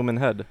like a dinosaur. human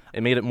head.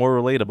 It made it more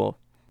relatable.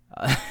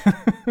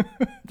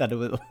 That it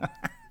was.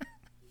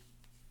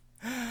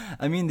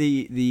 I mean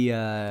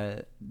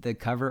the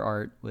cover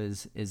art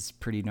is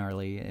pretty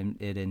gnarly and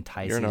it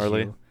entices You're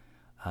gnarly.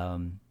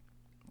 you.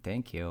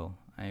 Thank you.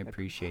 I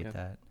appreciate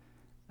Yeah.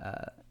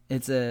 that.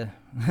 It's a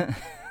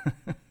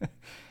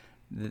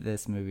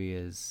this movie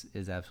is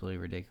absolutely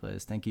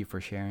ridiculous. Thank you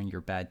for sharing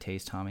your bad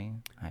taste, Tommy.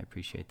 I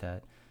appreciate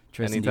that.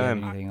 Tristan, do you have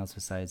Anytime. anything else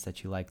besides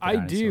that you like? The I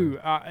dinosaur? do.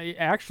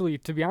 Actually,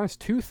 to be honest,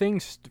 two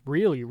things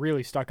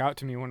really stuck out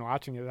to me when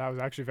watching it that I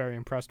was actually very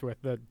impressed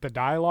with. The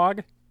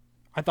dialogue,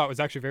 I thought was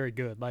actually very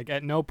good. Like,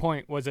 at no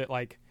point was it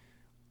like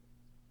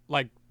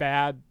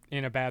bad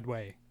in a bad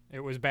way. It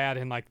was bad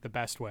in like the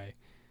best way.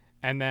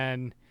 And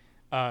then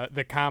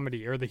the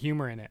comedy or the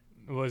humor in it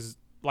was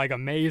like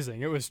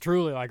amazing. It was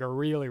truly like a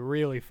really,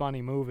 really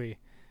funny movie.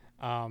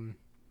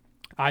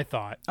 I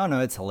thought. Oh no,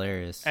 it's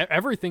hilarious.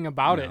 Everything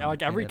about it, No,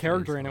 like every it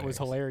definitely character is in it was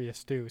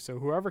hilarious. hilarious too. So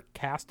whoever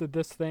casted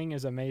this thing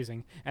is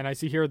amazing. And I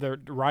see here the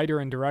writer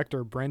and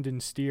director Brendan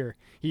Steer.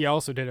 He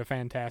also did a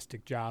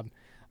fantastic job.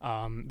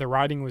 The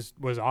writing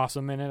was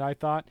awesome in it, I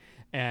thought,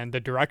 and the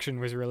direction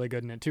was really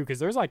good in it too. Because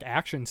there's like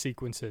action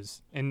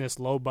sequences in this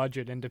low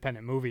budget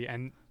independent movie,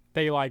 and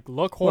they like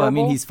look horrible. Well, I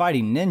mean, he's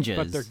fighting ninjas,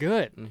 but they're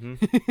good.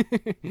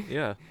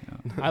 Yeah.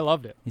 I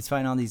loved it. He's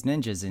fighting all these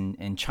ninjas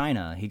in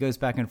China. He goes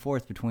back and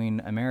forth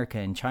between America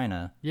and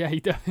China Yeah, he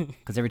does.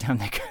 because every time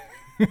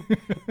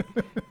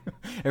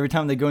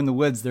they go in the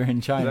woods, they're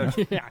in China.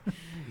 yeah.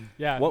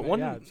 Yeah. What one?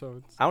 Yeah,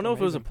 so it's I don't know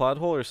if it was a amazing. plot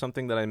hole or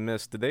something that I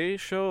missed. Did they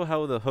show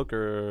how the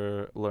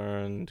hooker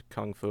learned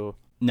kung fu?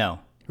 No,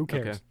 Who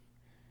cares?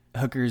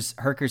 Okay.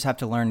 hookers have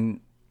to learn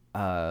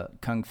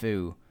kung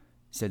fu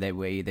so that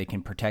way they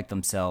can protect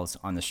themselves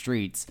on the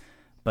streets.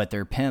 But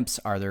their pimps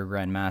are their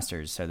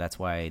grandmasters, so that's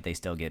why they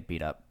still get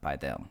beat up by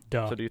them.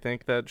 Duh. So do you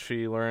think that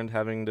she learned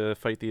having to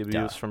fight the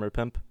abuse from her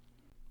pimp?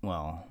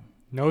 Well,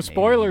 No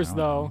spoilers I don't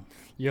though. know.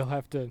 You'll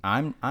have to.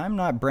 I'm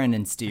not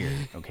Brendan Steer,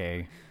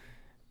 okay?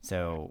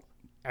 So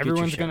get your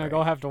Everyone's shit gonna right.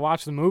 go have to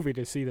watch the movie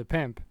to see the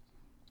pimp.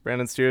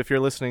 Brandon Steer, if you're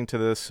listening to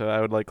this, I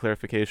would like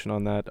clarification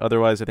on that.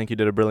 Otherwise, I think you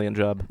did a brilliant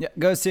job. Yeah,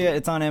 go see it.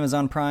 It's on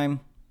Amazon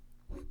Prime.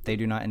 They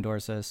do not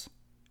endorse us.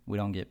 We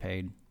don't get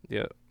paid.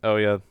 Yeah. Oh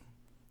yeah.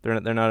 They're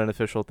not an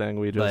official thing.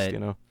 We just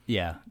But-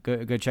 Yeah,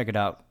 go check it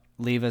out.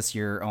 Leave us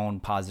your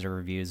own positive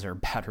reviews or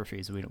bad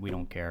reviews. We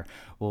don't care.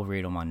 We'll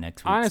read them on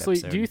next week's Honestly,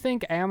 episode. do you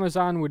think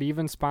Amazon would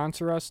even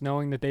sponsor us,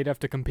 knowing that they'd have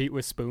to compete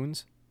with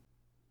Spoons?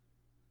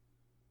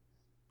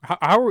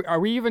 How are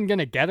we even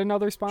gonna get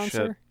another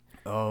sponsor?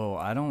 Oh,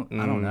 I don't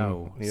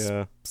know.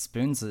 Yeah.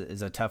 Spoons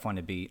is a tough one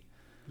to beat.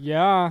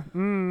 Yeah.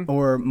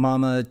 Or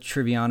Mama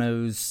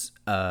Triviano's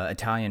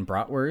Italian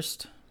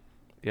bratwurst.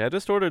 Yeah, I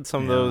just ordered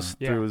some of Yeah. those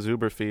Yeah. through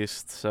Zuber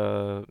Feasts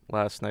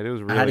last night. It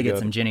was really I had to get good.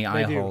 some Jenny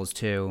They do. Eyeholes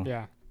too.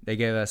 Yeah. They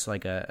gave us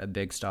like a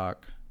big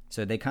stock,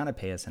 so they kind of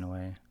pay us in a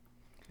way.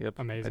 Yep.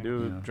 Amazing. I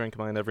do Yeah. drink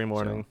mine every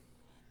morning.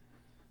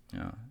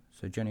 Yeah.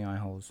 So Jenny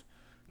Eyeholes.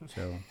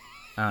 So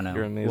I don't know.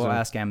 You're amazing. We'll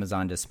ask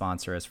Amazon to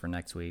sponsor us for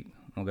next week.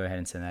 We'll go ahead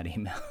and send that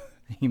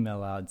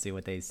email out and see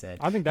what they said.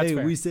 I think that's hey,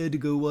 fair. we said to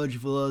go watch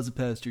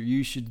Velocipaster.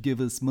 You should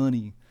give us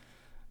money.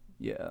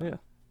 Yeah. Yeah.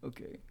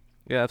 Okay.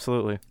 Yeah,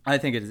 absolutely. I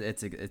think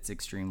it's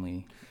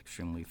extremely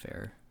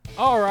fair.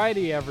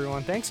 Alrighty,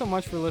 everyone. Thanks so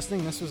much for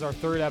listening. This was our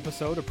third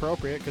episode,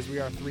 appropriate because we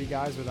are three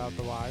guys without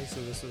the Y's.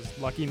 So this is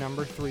lucky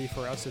number 3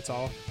 for us. It's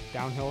all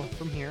downhill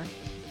from here.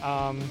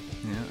 Yeah,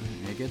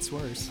 it gets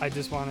worse. I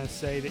just want to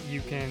say that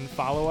you can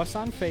follow us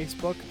on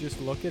Facebook.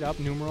 Just look it up,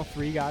 numeral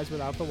 3 guys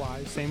without the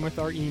Y's. Same with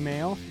our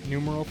email,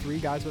 numeral 3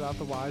 guys without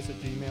the Y's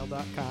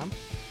 @gmail.com.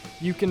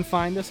 You can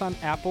find us on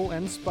Apple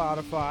and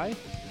Spotify.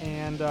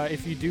 And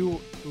if you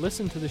do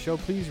listen to the show,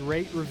 please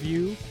rate,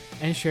 review,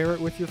 and share it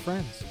with your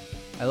friends.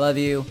 I love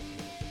you.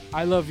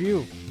 I love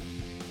you.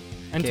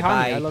 And Okay,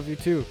 Tommy, bye. I love you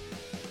too.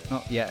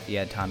 Oh yeah,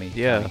 Tommy.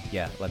 Yeah. Tommy.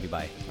 Yeah, love you.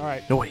 Bye. All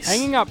right. Noise.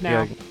 Hanging up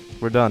now. Yeah,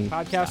 we're done.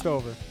 Podcast Stop.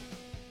 over.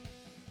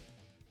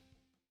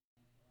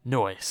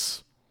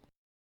 Noise.